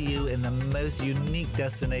all to you in the most unique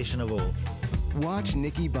destination of all. Watch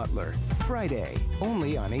Nikki Butler, Friday,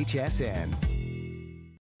 only on HSN.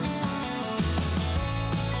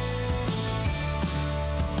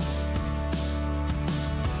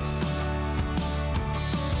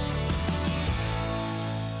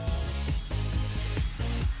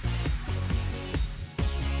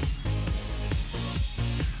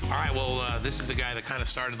 All right, well, this is the guy that kind of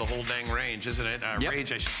started the whole dang range, isn't it?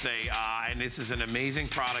 Rage, I should say. And this is an amazing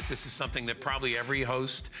product. This is something that probably every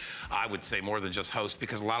host, I would say more than just host,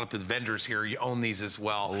 because a lot of the vendors here, you own these as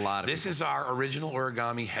well. This is our original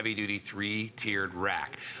origami heavy-duty 3-tiered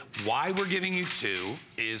rack. Why we're giving you 2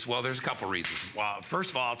 is, well, there's a couple reasons. Well, first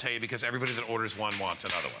of all, I'll tell you, because everybody that orders one wants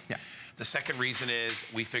another one. Yeah. The second reason is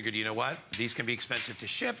we figured, you know what? These can be expensive to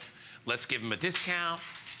ship. Let's give them a discount,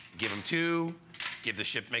 give them 2.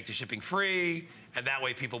 Make the shipping free, and that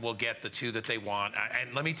way people will get the 2 that they want.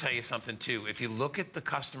 And let me tell you something too. If you look at the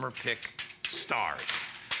customer pick stars,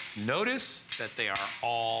 notice that they are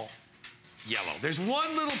all yellow. There's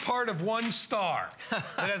one little part of one star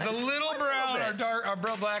that has a little brown or dark or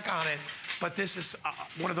black on it. But this is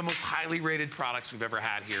one of the most highly rated products we've ever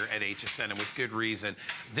had here at HSN, and with good reason.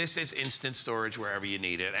 This is instant storage wherever you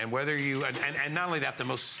need it. And whether you, and not only that, the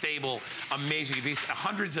most stable, amazing,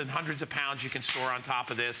 hundreds and hundreds of pounds you can store on top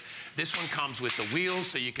of this. This one comes with the wheels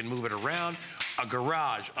so you can move it around. A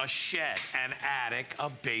garage, a shed, an attic, a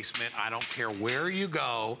basement, I don't care where you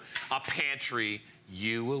go, a pantry.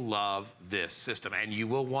 You will love this system, and you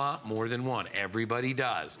will want more than one. Everybody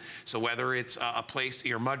does. So whether it's a place,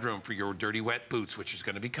 your mudroom for your dirty, wet boots, which is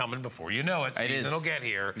going to be coming before you know it, season will get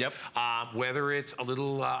here. Yep. Whether it's a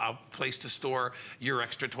little place to store your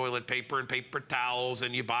extra toilet paper and paper towels,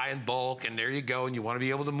 and you buy in bulk, and there you go, and you want to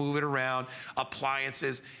be able to move it around,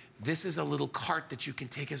 appliances. This is a little cart that you can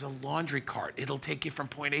take as a laundry cart. It'll take you from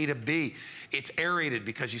point A to B. It's aerated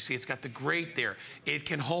because you see it's got the grate there. It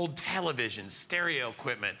can hold television, stereo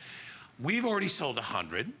equipment. We've already sold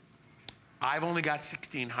 100. I've only got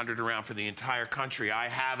 1,600 around for the entire country. I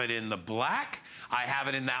have it in the black. I have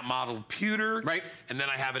it in that model pewter. Right. And then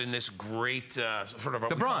I have it in this great sort of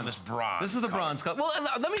the bronze. This bronze. This is the bronze color. Well,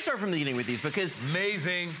 let me start from the beginning with these because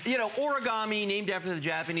amazing. You know, origami, named after the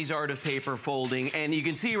Japanese art of paper folding, and you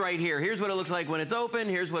can see right here. Here's what it looks like when it's open.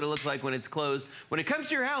 Here's what it looks like when it's closed. When it comes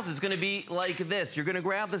to your house, it's going to be like this. You're going to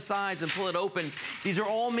grab the sides and pull it open. These are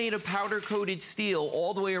all made of powder-coated steel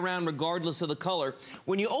all the way around, regardless of the color.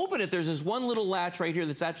 When you open it, there's this one little latch right here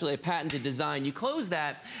that's actually a patented design. You close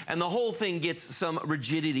that, and the whole thing gets some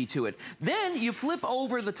rigidity to it. Then you flip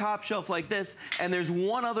over the top shelf like this, and there's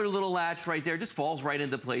one other little latch right there. It just falls right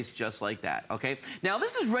into place just like that, okay? Now,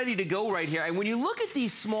 this is ready to go right here, and when you look at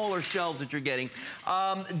these smaller shelves that you're getting,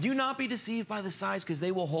 do not be deceived by the size because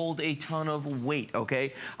they will hold a ton of weight,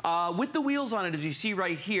 okay? With the wheels on it, as you see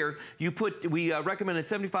right here, we recommend a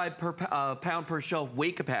 75 pound per shelf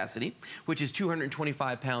weight capacity, which is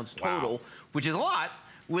 225 pounds total. Wow. Which is a lot.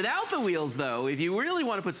 Without the wheels, though, if you really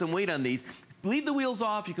want to put some weight on these, leave the wheels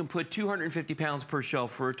off. You can put 250 pounds per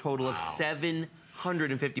shelf for a total of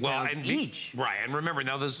 750 pounds each. Right, and remember,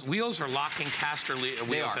 now those wheels are locking caster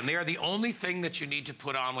wheels, and they are the only thing that you need to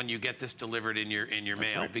put on when you get this delivered in your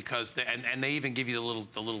mail, right. Because and they even give you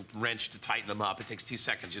the little wrench to tighten them up. It takes 2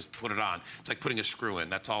 seconds, just put it on. It's like putting a screw in.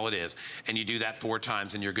 That's all it is, and you do that 4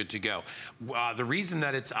 times, and you're good to go. The reason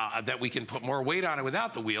that it's that we can put more weight on it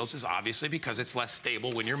without the wheels is obviously because it's less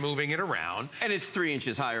stable when you're moving it around, and it's 3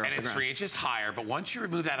 inches higher. And it's 3 inches higher. But once you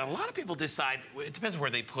remove that, a lot of people decide it depends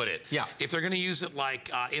where they put it. Yeah. If they're going to use it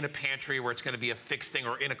like in a pantry where it's going to be a fixed thing,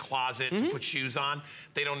 or in a closet to put shoes on,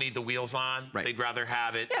 they don't need the wheels on. Right. They'd rather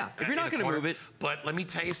have it. Yeah, if you're not going to move it. But let me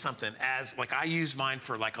tell you something. As like I use mine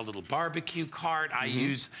for like a little barbecue cart. I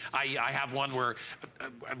have one where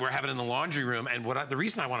we're having it in the laundry room, and the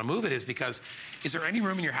reason I want to move it is because is there any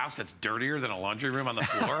room in your house that's dirtier than a laundry room on the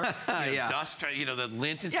floor? Yeah. Dust, the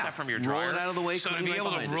lint and stuff from your dryer. Roll it out of the way. So to be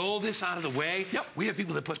able to roll this out of the way, we have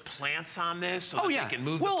people that put plants on this so that they can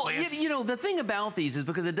move the plants. You know, the thing about these is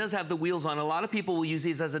because it does have the wheels on, a lot of people will use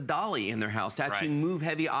these as a dolly in their house to actually move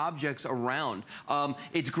heavy objects around.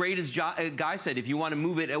 It's great, as Guy said, if you want to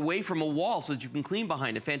move it away from a wall so that you can clean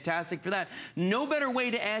behind it. Fantastic for that. No better way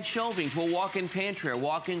to add shelving to a walk-in pantry or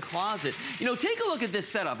walk-in closet. You know, take a look at this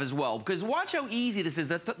setup as well, because watch how easy this is.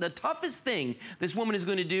 The toughest thing this woman is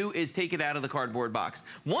going to do is take it out of the cardboard box.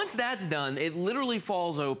 Once that's done, it literally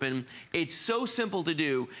falls open. It's so simple to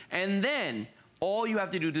do. And then all you have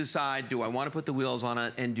to do to decide, do I want to put the wheels on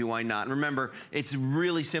it and do I not? And remember, it's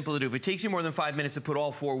really simple to do. If it takes you more than 5 minutes to put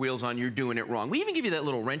all 4 wheels on, you're doing it wrong. We even give you that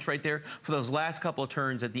little wrench right there for those last couple of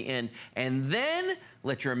turns at the end. And then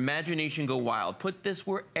let your imagination go wild. Put this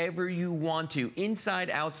wherever you want to, inside,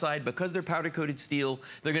 outside. Because they're powder-coated steel,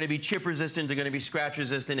 they're going to be chip resistant, they're going to be scratch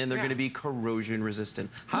resistant, and they're going to be corrosion resistant.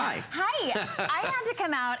 Hi. Hi. I had to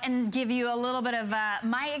come out and give you a little bit of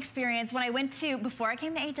my experience when I went to, before I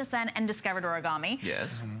came to HSN and discovered origami. origami.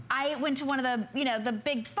 Yes. I went to one of the, you know, the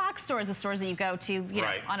big box stores, the stores that you go to, you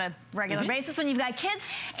know, on a regular basis when you've got kids,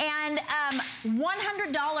 and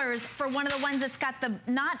 $100 for one of the ones that's got the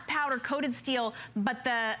not powder coated steel, but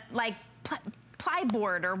the like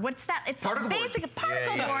plyboard, or what's that? It's particle basic board.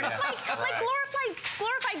 Particle board. It's like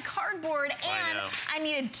glorified cardboard, and I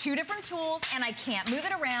needed 2 different tools, and I can't move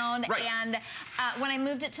it around. And when I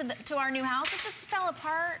moved it to our new house, it just fell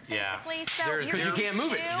apart. Basically. So because you can't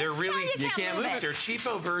move it. They're really you can't move it. They're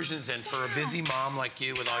cheapo versions, and for a busy mom like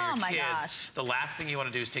you with all your kids, the last thing you want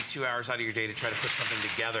to do is take 2 hours out of your day to try to put something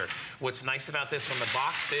together. What's nice about this one, the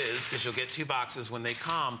box is, because you'll get 2 boxes when they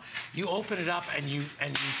come, you open it up and you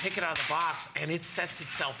take it out of the box, and it sets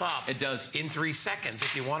itself up. It does. In 3 seconds.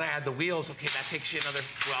 If you want to add the wheels, okay, that takes you another,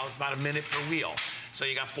 well, it's about a minute per wheel. So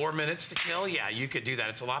you got 4 minutes to kill? Yeah, you could do that.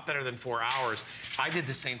 It's a lot better than 4 hours. I did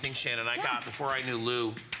the same thing, Shannon. I got, before I knew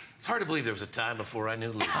Lou, it's hard to believe there was a time before I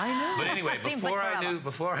knew Lou. I know. But anyway, before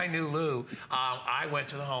I knew Lou, I went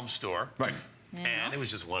to the home store. Right. And it was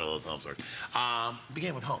just one of those home stores.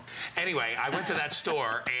 Began with home. Anyway, I went to that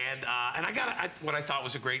store, and I got what I thought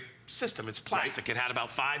was a great system. It's plastic. It had about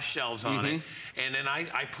 5 shelves on it, and then I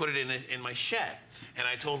put it in my shed. And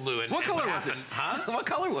I told Lou. And what color was it? Huh? What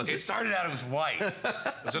color was it? It started out, it was white. It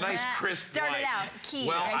was a nice crisp white. Started out key.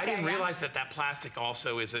 Well, right I didn't realize that plastic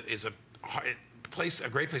also is a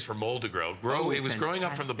great place for mold to grow. It was growing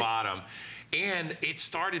up from the bottom. And it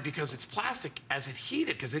started because it's plastic as it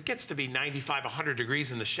heated, because it gets to be 95, 100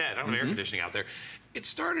 degrees in the shed. I don't have air conditioning out there. It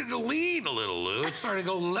started to lean a little, Lou. It started to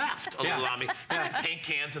go left a little on me. Paint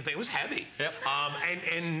cans and things. It was heavy.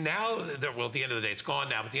 And now, well, at the end of the day, it's gone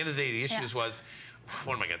now. But at the end of the day, the issue was,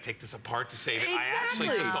 what am I going to take this apart to save it? I actually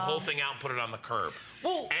took the whole thing out and put it on the curb.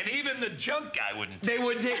 Well, and even the junk guy wouldn't take. They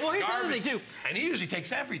wouldn't take. Well, here's the other thing too. And he usually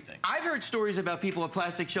takes everything. I've heard stories about people with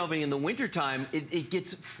plastic shelving in the wintertime. It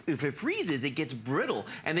gets, if it freezes, it gets brittle,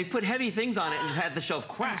 and they've put heavy things on it and just had the shelf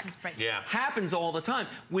crack. Happens all the time.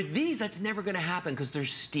 With these, that's never going to happen because they're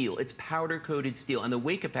steel. It's powder-coated steel, and the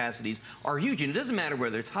weight capacities are huge. And it doesn't matter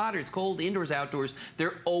whether it's hot or it's cold, indoors, outdoors.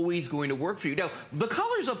 They're always going to work for you. Now, the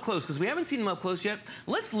colors up close, because we haven't seen them up close yet.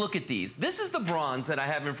 Let's look at these. This is the bronze that I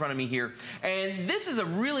have in front of me here, and this is a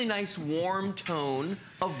really nice warm tone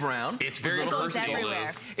of brown. It's very versatile.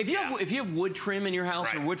 If you have wood trim in your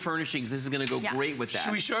house or wood furnishings, this is going to go great with that.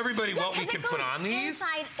 Should we show everybody what we can put on these?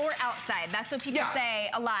 Inside or outside. That's what people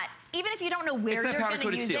say a lot. Even if you don't know where you're going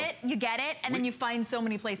to use it, you get it, and then you find so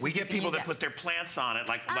many places. We get people that put their plants on it,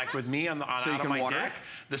 like with me on out of my deck.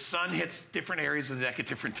 The sun hits different areas of the deck at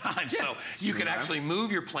different times, so you can actually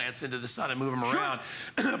move your plants into the sun and move them around.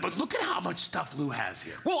 But look at how much stuff Lou has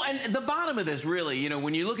here. Well, and the bottom of this, really, you know,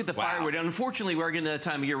 when you look at the firewood, unfortunately, we're getting to that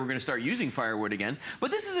time of year we're going to start using firewood again.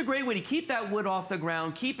 But this is a great way to keep that wood off the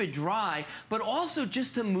ground, keep it dry, but also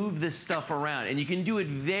just to move this stuff around. And you can do it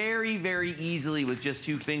very, very easily with just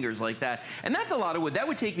 2 fingers like that. And that's a lot of wood. That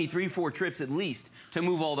would take me 3-4 trips at least to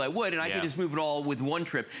move all that wood, and I can just move it all with 1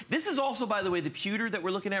 trip. This is also, by the way, the pewter that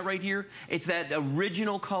we're looking at right here. It's that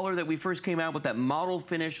original color that we first came out with, that mottled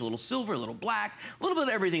finish, a little silver, a little black, a little bit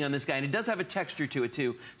of everything on this guy, and it does have a texture to it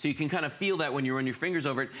too, so you can kind of feel that when you run your fingers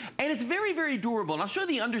over it. And it's very, very durable. And I'll show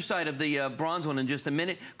the underside of the bronze one in just a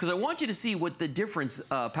minute, because I want you to see what the difference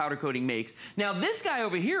powder coating makes. Now, this guy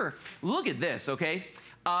over here, look at this, okay?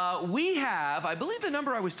 We have, I believe the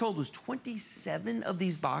number I was told was 27 of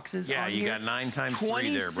these boxes on here. You got 9 times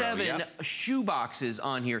 3 there, bro. 27 shoe boxes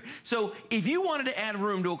on here. So if you wanted to add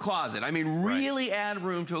room to a closet, I mean really add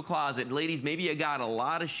room to a closet, ladies, maybe you got a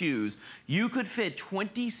lot of shoes, you could fit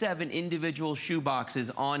 27 individual shoe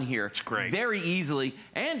boxes on here. It's great. Very easily.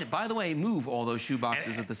 And by the way, move all those shoe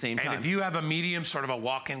boxes at the same time. And if you have a medium, sort of a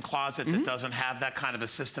walk-in closet that doesn't have that kind of a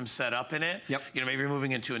system set up in it, you know, maybe you're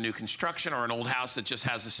moving into a new construction or an old house that just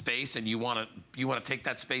has a space, and you want to take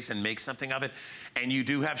that space and make something of it, and you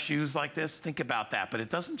do have shoes like this, think about that. But it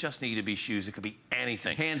doesn't just need to be shoes, it could be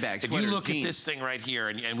anything. Handbags, if you look at this thing right here,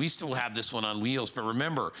 and we still have this one on wheels, but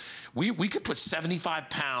remember, we could put 75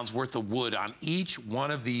 pounds worth of wood on each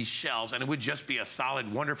one of these shelves, and it would just be a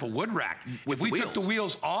solid, wonderful wood rack. If we took the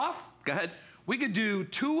wheels off, go ahead, we could do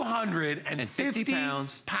 250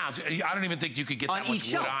 pounds. I don't even think you could get that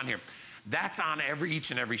much wood on here. That's on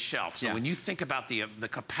each and every shelf. So when you think about the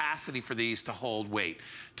capacity for these to hold weight,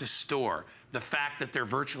 to store, the fact that they're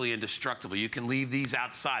virtually indestructible, you can leave these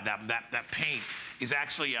outside. That paint is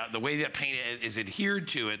actually, the way that paint is adhered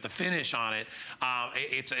to it, the finish on it,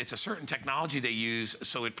 it's a certain technology they use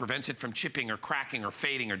so it prevents it from chipping or cracking or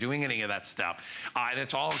fading or doing any of that stuff. And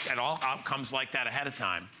it all comes like that ahead of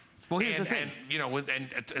time. Well, here's the thing. And, you know,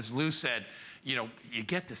 and as Lou said, you know, you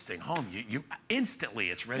get this thing home, you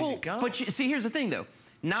instantly it's ready to go. But see, here's the thing though,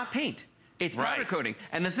 not paint. It's powder coating.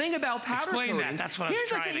 And the thing about powder coating... Explain that. That's what I was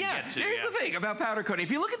trying to get to. Here's the thing about powder coating.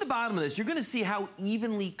 If you look at the bottom of this, you're going to see how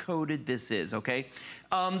evenly coated this is, okay?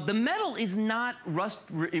 The metal is not rust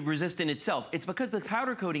resistant itself. It's because the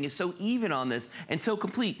powder coating is so even on this and so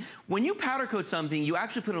complete. When you powder coat something, you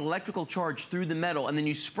actually put an electrical charge through the metal and then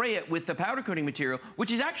you spray it with the powder coating material,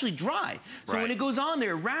 which is actually dry. So when it goes on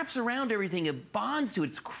there, it wraps around everything, it bonds to it.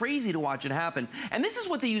 It's crazy to watch it happen. And this is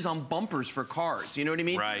what they use on bumpers for cars, you know what I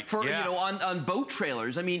mean? Right. For, you know, on boat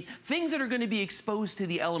trailers. I mean, things that are going to be exposed to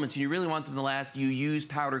the elements and you really want them to last, you use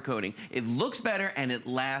powder coating. It looks better and it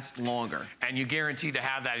lasts longer. And you guarantee to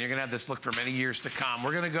have that. You're going to have this look for many years to come.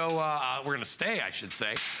 We're going to go, we're going to stay, I should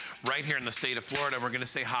say, right here in the state of Florida. We're going to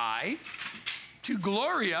say hi to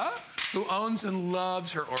Gloria, who owns and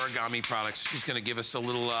loves her origami products. She's going to give us a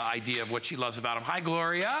little idea of what she loves about them. Hi,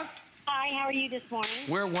 Gloria. Hi, how are you this morning?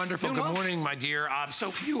 We're wonderful. Good morning, my dear.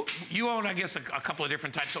 So you own, I guess, a couple of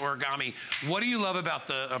different types of origami. What do you love about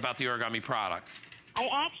the origami products? I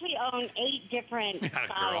actually own 8 different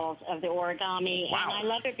styles of the origami, and I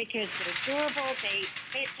love it because they're durable.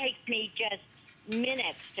 It takes me just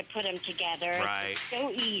minutes to put them together. Right. It's so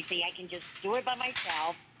easy. I can just do it by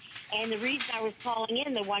myself. And the reason I was calling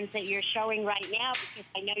in the ones that you're showing right now, because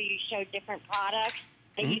I know you show different products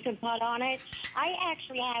that you can put on it. I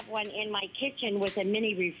actually have one in my kitchen with a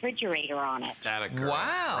mini refrigerator on it. That a girl,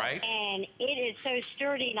 right? And it is so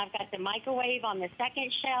sturdy, and I've got the microwave on the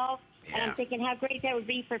second shelf. Yeah. And I'm thinking how great that would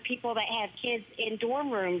be for people that have kids in dorm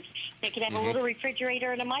rooms. They could have a little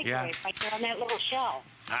refrigerator and a microwave right there on that little shelf.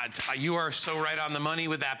 You are so right on the money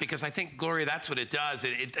with that, because I think, Gloria, that's what it does.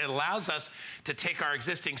 It allows us to take our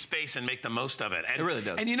existing space and make the most of it. And, it really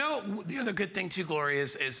does. And you know, the other good thing too, Gloria,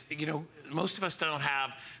 is you know, most of us don't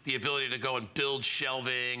have the ability to go and build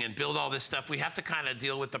shelving and build all this stuff. We have to kind of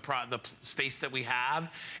deal with the space that we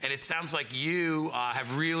have. And it sounds like you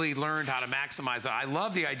have really learned how to maximize it. I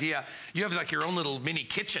love the idea. You have like your own little mini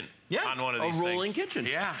kitchen on one of these things. A rolling kitchen.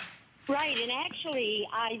 Yeah. Right, and actually,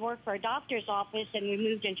 I work for a doctor's office, and we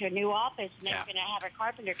moved into a new office, and they were going to have a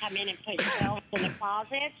carpenter come in and put shelves in the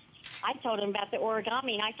closets. I told him about the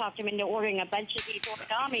origami, and I talked him into ordering a bunch of these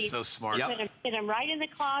origamis. So smart. Put them right in the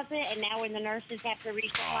closet, and now when the nurses have to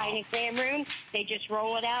resupply an exam room, they just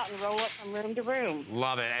roll it out and roll it from room to room.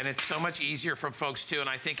 Love it, and it's so much easier for folks, too, and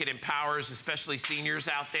I think it empowers, especially seniors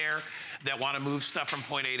out there that want to move stuff from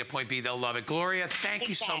point A to point B. They'll love it. Gloria, thank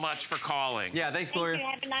you so much for calling. Yeah, thanks, Gloria.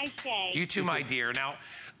 Thank you. Have a nice day. You too, my dear. Now,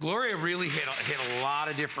 Gloria really made a lot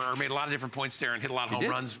of different points there and hit a lot of home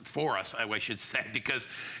runs for us, I should say, because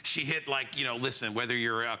she hit, like, you know, listen, whether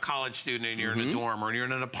you're a college student and you're in a dorm or you're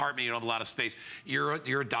in an apartment, you don't have a lot of space, you're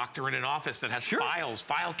a doctor in an office that has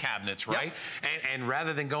file cabinets, right? And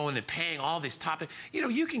rather than going and paying all these topics, you know,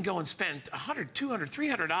 you can go and spend $100,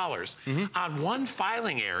 $200, $300 on one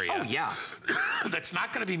filing area. Oh, yeah. That's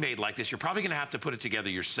not going to be made like this. You're probably going to have to put it together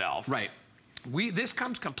yourself. Right. This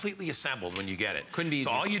comes completely assembled when you get it. Couldn't be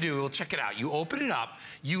easier. So all you do, we'll check it out. You open it up,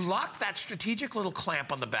 you lock that strategic little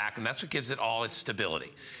clamp on the back, and that's what gives it all its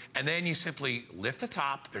stability. And then you simply lift the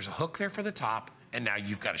top. There's a hook there for the top. And now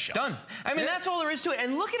you've got a shelf. Done. I mean, that's all there is to it.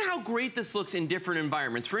 And look at how great this looks in different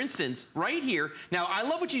environments. For instance, right here. Now, I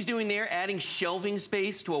love what she's doing there, adding shelving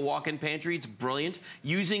space to a walk-in pantry. It's brilliant.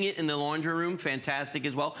 Using it in the laundry room, fantastic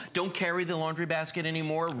as well. Don't carry the laundry basket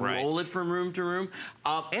anymore. Roll it from room to room.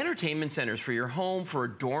 Entertainment centers for your home, for a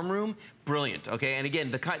dorm room. Brilliant, okay? And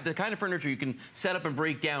again, the kind of furniture you can set up and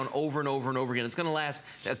break down over and over and over again. It's gonna last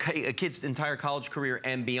a kid's entire college career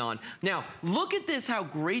and beyond. Now, look at this, how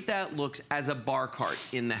great that looks as a bar cart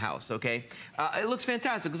in the house, okay? It looks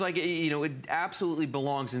fantastic. It's like, you know, it absolutely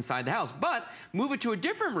belongs inside the house. But move it to a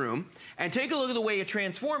different room and take a look at the way it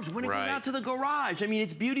transforms when it goes out to the garage. I mean,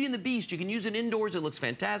 it's Beauty and the Beast. You can use it indoors, it looks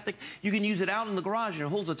fantastic. You can use it out in the garage and it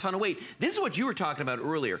holds a ton of weight. This is what you were talking about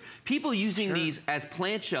earlier. People using these as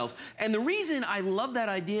plant shelves. And the reason I love that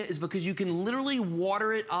idea is because you can literally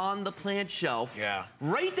water it on the plant shelf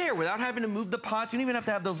right there without having to move the pots. You don't even have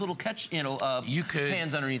to have those little pans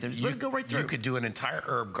underneath them. Just let it go right through. You could do an entire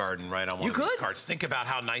herb garden right on one of these carts. Think about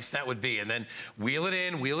how nice that would be. And then wheel it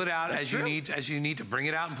in, wheel it out as you need to bring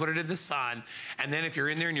it out and put it in the sun. And then if you're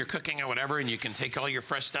in there and you're cooking or whatever, and you can take all your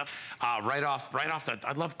fresh stuff right off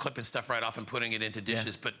I love clipping stuff right off and putting it into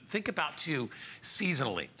dishes. But think about, too,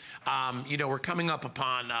 seasonally. You know, we're coming up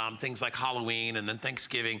upon things like Halloween and then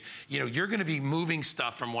Thanksgiving. You know, you're going to be moving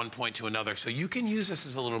stuff from one point to another. So you can use this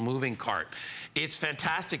as a little moving cart. It's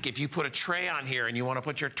fantastic if you put a tray on here and you want to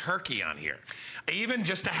put your turkey on here. Even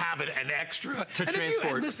just to have it an extra. To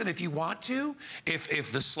transport. And listen, if you want to,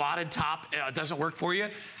 if the slotted top doesn't work for you,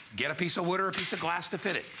 get a piece of wood or a piece of glass to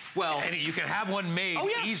fit it. Well, and you can have one made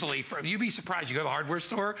easily. You'd be surprised. You go to the hardware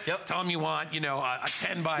store, tell them you want, you know, a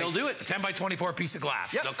 10 by They'll do it. A 10 by 24 piece of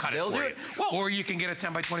glass. They'll cut it for you. Well, or you can get a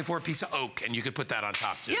 10 by 24 piece of oak, and you could put that on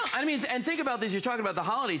top too. Yeah, I mean, and think about this. You're talking about the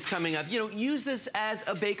holidays coming up. You know, use this as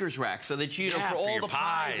a baker's rack so that you know for all the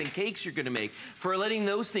pies and cakes you're going to make, for letting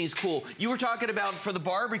those things cool. You were talking about for the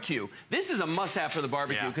barbecue. This is a must-have for the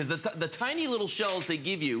barbecue because the tiny little shells they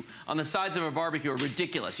give you on the sides of a barbecue are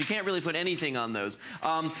ridiculous. You can't really put anything on those.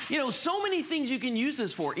 You know, so many things you can use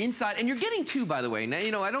this for inside, and you're getting two, by the way. Now,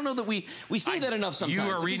 you know, I don't know that we say that enough sometimes.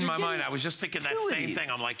 You are reading my mind. I was just thinking that same thing.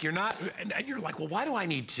 I'm like, you're not, and you're like, well, why do I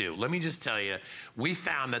need two? Let me just tell you, we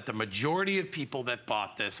found that the majority of people that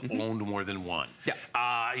bought this owned more than one.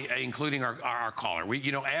 Yeah. Including our caller.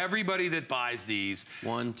 You know, everybody that buys these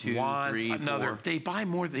wants another. 4. They buy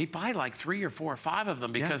more. They buy like 3 or 4 or 5 of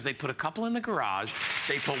them because they put a couple in the garage,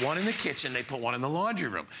 they put one in the kitchen, they put one in the laundry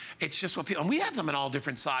room. It's just what people, and we have them in all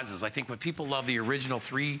different sizes. I think what people love the original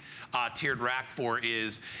 3-tiered rack for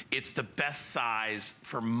is it's the best size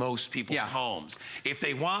for most people's homes. If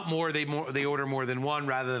they want more, they order more than one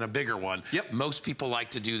rather than a bigger one. Yep. Most people like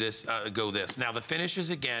to do this, go this. Now the finishes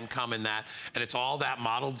again come in that, and it's all that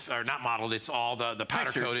modeled, or not modeled, it's all the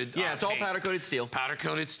powder coated. Yeah, it's all powder coated steel. Powder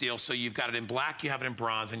coated steel. So you've got it in black, you have it in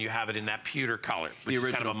bronze, and you have it in that pewter color, which is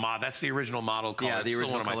kind of a mod. That's the original model color. Yeah, the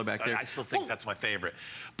original color back there. I still think that's my favorite.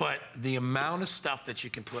 But the amount of stuff that you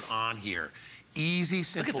can put on here, easy,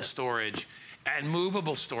 simple storage, and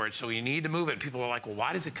movable storage, so you need to move it. People are like, well,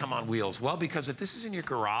 why does it come on wheels? Well, because if this is in your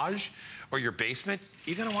garage or your basement,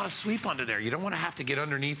 you're gonna wanna sweep under there. You don't wanna have to get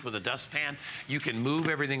underneath with a dustpan. You can move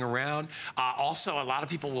everything around. Also, a lot of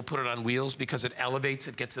people will put it on wheels because it elevates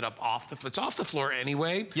it, gets it up off the floor. It's off the floor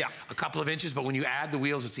anyway, a couple of inches, but when you add the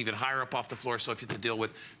wheels, it's even higher up off the floor, so if you have to deal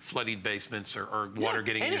with flooded basements or water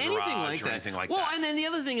getting in your garage or anything like that. Well, and then the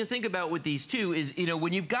other thing to think about with these too is, you know,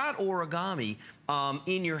 when you've got origami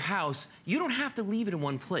in your house, you don't have to leave it in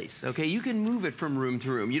one place, okay? You can move it from room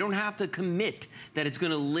to room. You don't have to commit that it's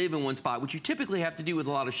gonna live in one spot, which you typically have to do with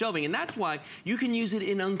a lot of shelving, and that's why you can use it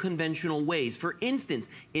in unconventional ways. For instance,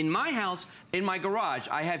 in my house, in my garage,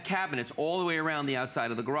 I have cabinets all the way around the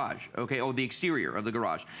outside of the garage, okay, or the exterior of the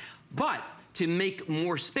garage. But to make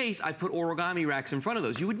more space, I put origami racks in front of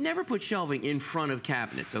those. You would never put shelving in front of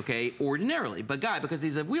cabinets, okay, ordinarily. But because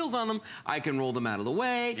these have wheels on them, I can roll them out of the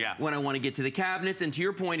way when I want to get to the cabinets. And to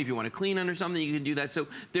your point, if you want to clean under something, you can do that. So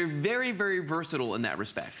they're very, very versatile in that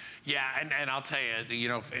respect. Yeah, and I'll tell you, you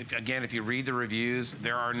know, if you read the reviews,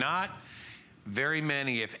 there are not very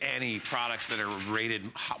many, if any, products that are rated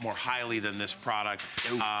more highly than this product.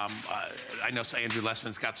 I know Andrew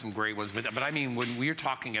Lessman's got some great ones, but I mean, when we're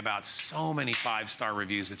talking about so many 5-star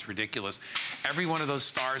reviews, it's ridiculous. Every one of those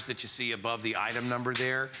stars that you see above the item number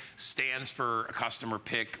there stands for a customer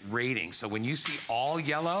pick rating. So when you see all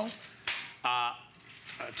yellow, I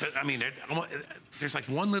mean, there's like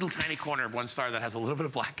one little tiny corner of 1 star that has a little bit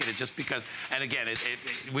of black in it just because, and again,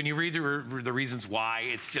 when you read the reasons why,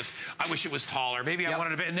 it's just, I wish it was taller. Maybe I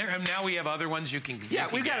wanted to be, and now we have other ones you can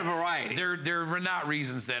we've got a variety. They're not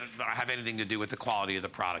reasons that have anything to do with the quality of the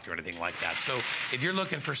product or anything like that. So if you're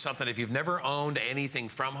looking for something, if you've never owned anything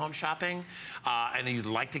from Home Shopping, and you'd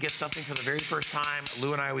like to get something for the very first time,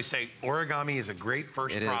 Lou and I always say origami is a great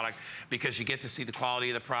first product because you get to see the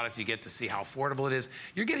quality of the product, you get to see how affordable it is.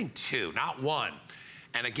 You're getting 2, not 1.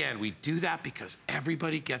 And again, we do that because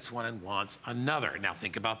everybody gets one and wants another. Now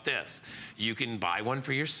think about this. You can buy one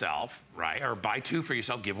for yourself, right? Or buy 2 for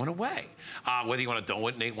yourself, give one away. Whether you want to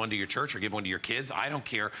donate one to your church or give one to your kids, I don't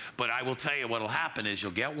care. But I will tell you what'll happen is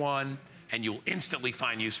you'll get one, and you'll instantly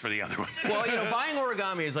find use for the other one. Well, you know, buying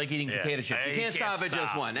origami is like eating potato chips. You can't stop at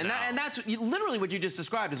just one. And, that's literally what you just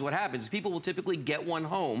described is what happens. People will typically get one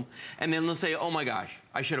home, and then they'll say, oh my gosh,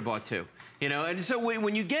 I should have bought 2. You know, and so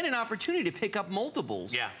when you get an opportunity to pick up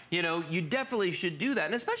multiples, you know, you definitely should do that.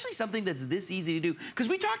 And especially something that's this easy to do. Because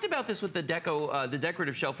we talked about this with the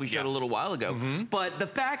decorative shelf we showed a little while ago. But the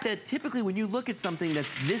fact that typically when you look at something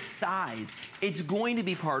that's this size, it's going to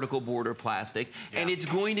be particle board or plastic, and it's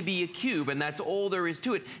going to be a cube, and that's all there is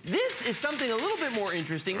to it. This is something a little bit more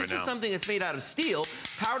interesting. This is something that's made out of steel,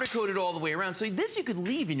 powder coated all the way around. So this you could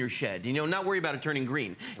leave in your shed, you know, not worry about it turning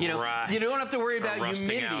green. You know, you don't have to worry about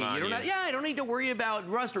humidity. I don't need to worry about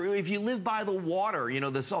rust, or if you live by the water, you know,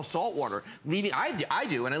 the salt water. I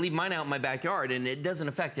do, and I leave mine out in my backyard, and it doesn't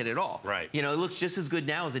affect it at all. Right. You know, it looks just as good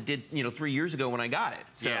now as it did, you know, 3 years ago when I got it.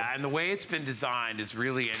 So. Yeah, and the way it's been designed is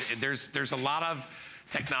really, there's a lot of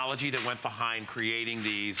technology that went behind creating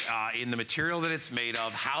these in the material that it's made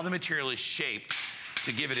of, how the material is shaped.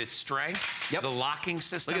 to give it its strength. The locking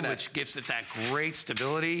system, which gives it that great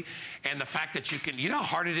stability. And the fact that you can, you know how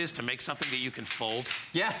hard it is to make something that you can fold?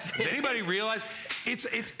 Yes. Does anybody realize?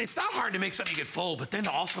 It's not hard to make something you can fold, but then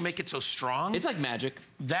to also make it so strong. It's like magic.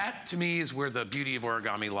 That, to me, is where the beauty of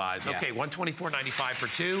origami lies. Yeah. Okay, $124.95 for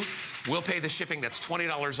 2. We'll pay the shipping. That's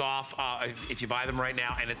 $20 off if you buy them right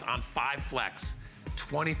now, and it's on 5 Flex.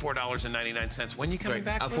 $24.99. When you coming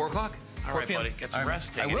back? 4 o'clock. All right, buddy. Get some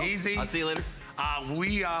rest. Take it easy. I'll see you later.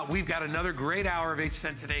 We've got another great hour of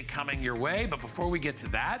HSN Today coming your way, but before we get to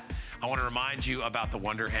that, I want to remind you about the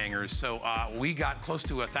Wonder Hangers. So we got close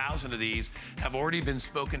to 1,000 of these, have already been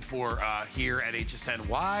spoken for here at HSN.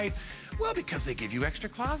 Why? Well, because they give you extra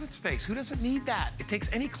closet space. Who doesn't need that? It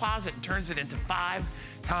takes any closet and turns it into 6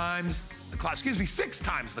 times the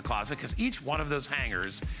closet, because each one of those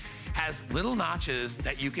hangers has little notches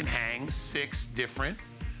that you can hang 6 different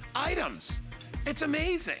items. It's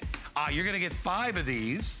amazing. You're gonna get 5 of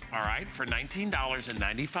these, all right, for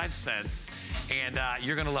 $19.95, and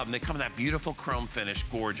you're gonna love them. They come in that beautiful chrome finish,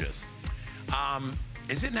 gorgeous.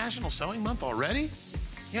 Is it National Sewing Month already?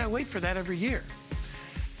 Yeah, I wait for that every year.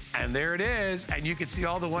 And there it is, and you can see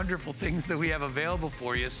all the wonderful things that we have available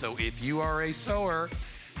for you. So if you are a sewer,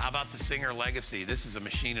 how about the Singer Legacy? This is a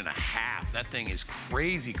machine and a half. That thing is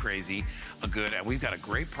crazy, crazy good, and we've got a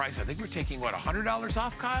great price. I think we're taking, what, $100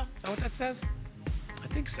 off, Kyle? Is that what that says? I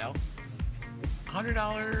think so.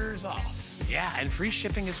 $100 off. Yeah, and free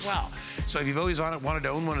shipping as well. So if you've always wanted to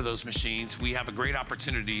own one of those machines, we have a great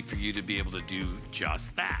opportunity for you to be able to do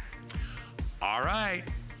just that. All right,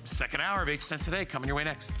 second hour of HSN Today coming your way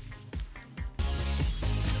next.